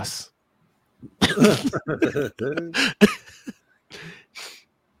love us.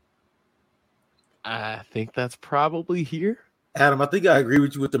 I think that's probably here. Adam, I think I agree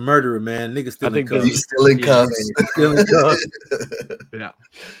with you with the murderer, man. Nigga still in cuffs. He's still in cuffs. Still in cuffs. Yeah.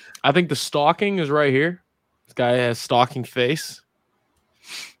 I think the stalking is right here. This guy has stalking face.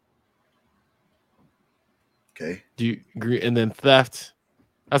 Okay. Do you agree? And then theft.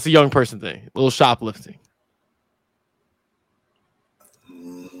 That's a young person thing. A little shoplifting.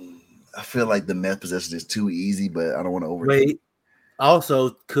 I feel like the meth possession is too easy, but I don't want to overthink. Wait.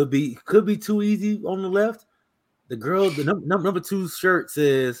 Also, could be too easy on the left. The girl, the number 2 shirt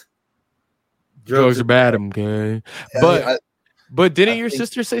says Drugs are bad, okay. But didn't your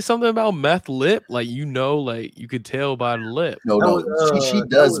sister say something about meth lip? Like like you could tell by the lip. No. She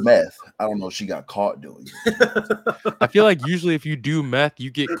does meth. I don't know if she got caught doing it. I feel like usually if you do meth,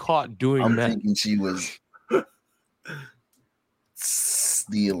 you get caught doing I'm meth. thinking she was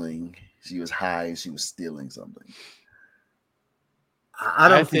stealing. She was high and she was stealing something. I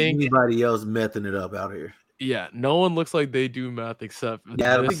don't think anybody else mething it up out here. Yeah, no one looks like they do meth except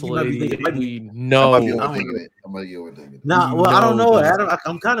this lady. No, I'm gonna get overthinking it. Nah, well, I don't know, Adam.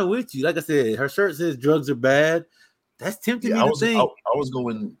 I'm kind of with you. Like I said, her shirt says drugs are bad. That's tempting me to think. I was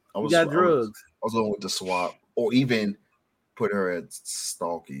going with the swap, or even put her at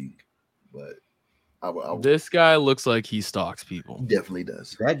stalking, but this guy looks like he stalks people. He definitely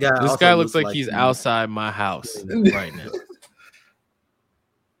does. That guy. This guy looks like he's outside my house right now.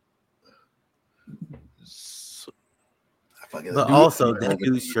 But also, that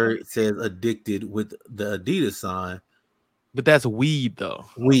dude's shirt says "addicted" with the Adidas sign. But that's weed, though.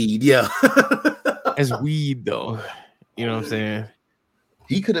 Weed, yeah. That's weed, though. You know what I'm saying?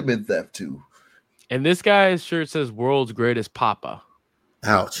 He could have been theft too. And this guy's shirt says "World's Greatest Papa."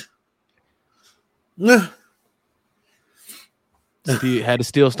 Ouch. Had to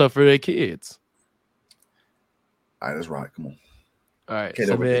steal stuff for their kids. All right, let's rock. Come on. All right, Kid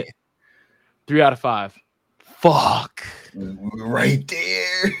over submit here. 3 out of 5. Fuck. Right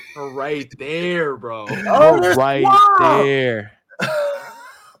there. We're right there, bro. Oh, We're they're right swapped. there.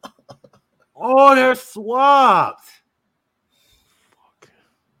 Oh, they're swapped.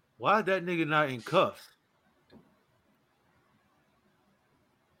 Why is that nigga not in cuffs?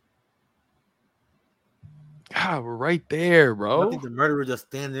 God, we're right there, I bro. think the murderer just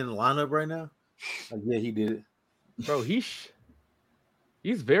standing in the lineup right now. Like, yeah, he did it. Bro, he's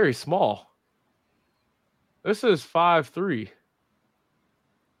very small. This is 5'3".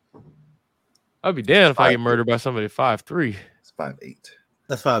 I'd be damned if I get murdered by somebody 5'3". It's 5'8".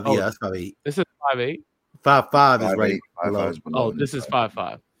 That's 5. Oh. Yeah, that's 5'8". This is 5'8". 5'5" is right 5'8". below. 5'5" is below. Oh, this is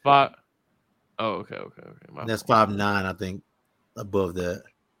 5'5". 5. Oh, okay. My That's fault. 5'9", I think, above that.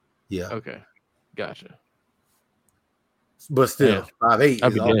 Yeah, Okay, gotcha. but still, 5'8" I'd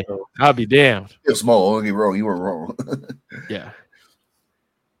is be damned. also. I'll be damned. You're small. Don't get me wrong. You were wrong. Yeah.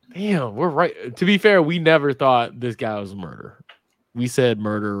 Damn, we're right. To be fair, we never thought this guy was a murderer. We said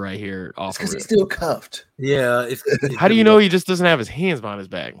murder right here off Because of he's it. still cuffed. Yeah, it's How do you know he just doesn't have his hands behind his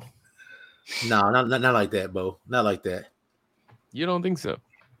back? No, not like that, Bo. Not like that. You don't think so?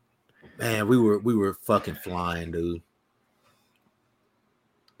 Man, we were fucking flying, dude.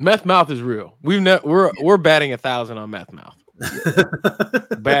 Meth mouth is real. We're batting 1,000 on meth mouth.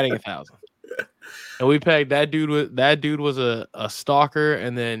 Batting 1,000. And we pegged that dude was a stalker,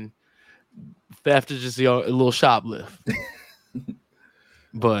 and then theft is just a little shoplift.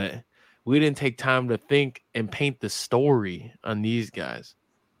 But we didn't take time to think and paint the story on these guys.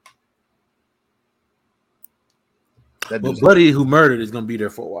 Well, Buddy, who murdered, is gonna be there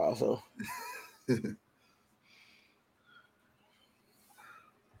for a while. So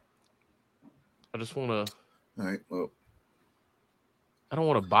I just want to. All right. Well, I don't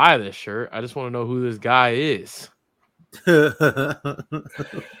want to buy this shirt. I just want to know who this guy is. All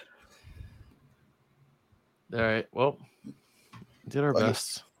right. Well, did our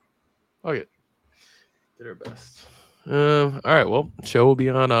best. Okay. Did our best. All right. Well, show will be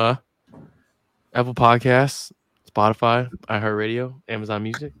on Apple Podcasts, Spotify, iHeartRadio, Amazon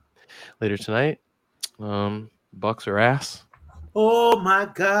Music later tonight. Bucks or ass. oh my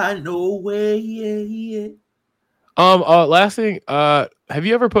God, no way! Yeah. Last thing. Have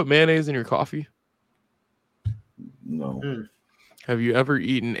you ever put mayonnaise in your coffee? no. Have you ever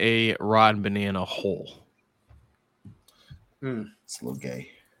eaten a rotten banana whole? It's a little gay.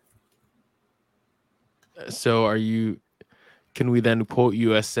 So can we then quote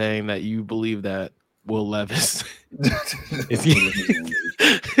you as saying that you believe that Will Levis is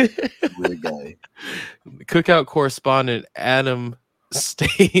Really gay. Cookout correspondent Adam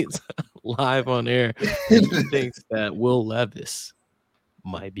states live on air he thinks that Will Levis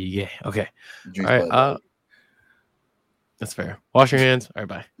might be gay. Okay. Juice All right. Bud. That's fair. Wash your hands. All right,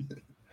 bye.